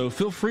 Also,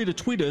 feel free to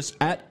tweet us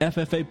at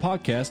FFA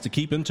Podcast to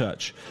keep in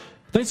touch.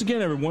 Thanks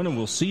again, everyone, and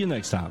we'll see you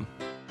next time.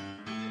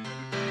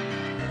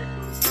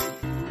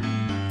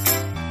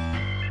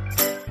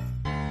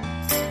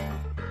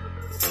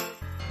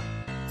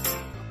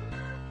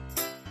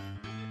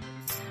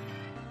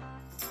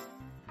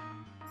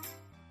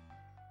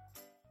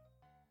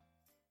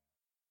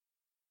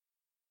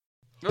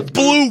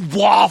 Blue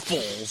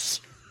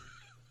waffles.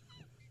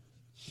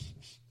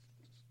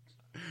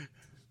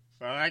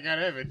 Well, I got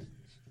Evan.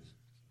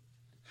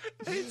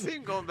 I didn't see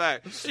him going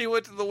back. He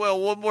went to the well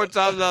one more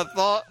time than I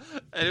thought,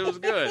 and it was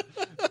good.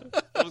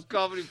 It was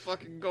comedy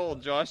fucking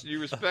gold, Josh, and you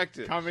respect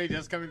it. Comedy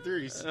does come in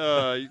threes.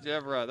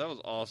 You're right. That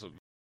was awesome.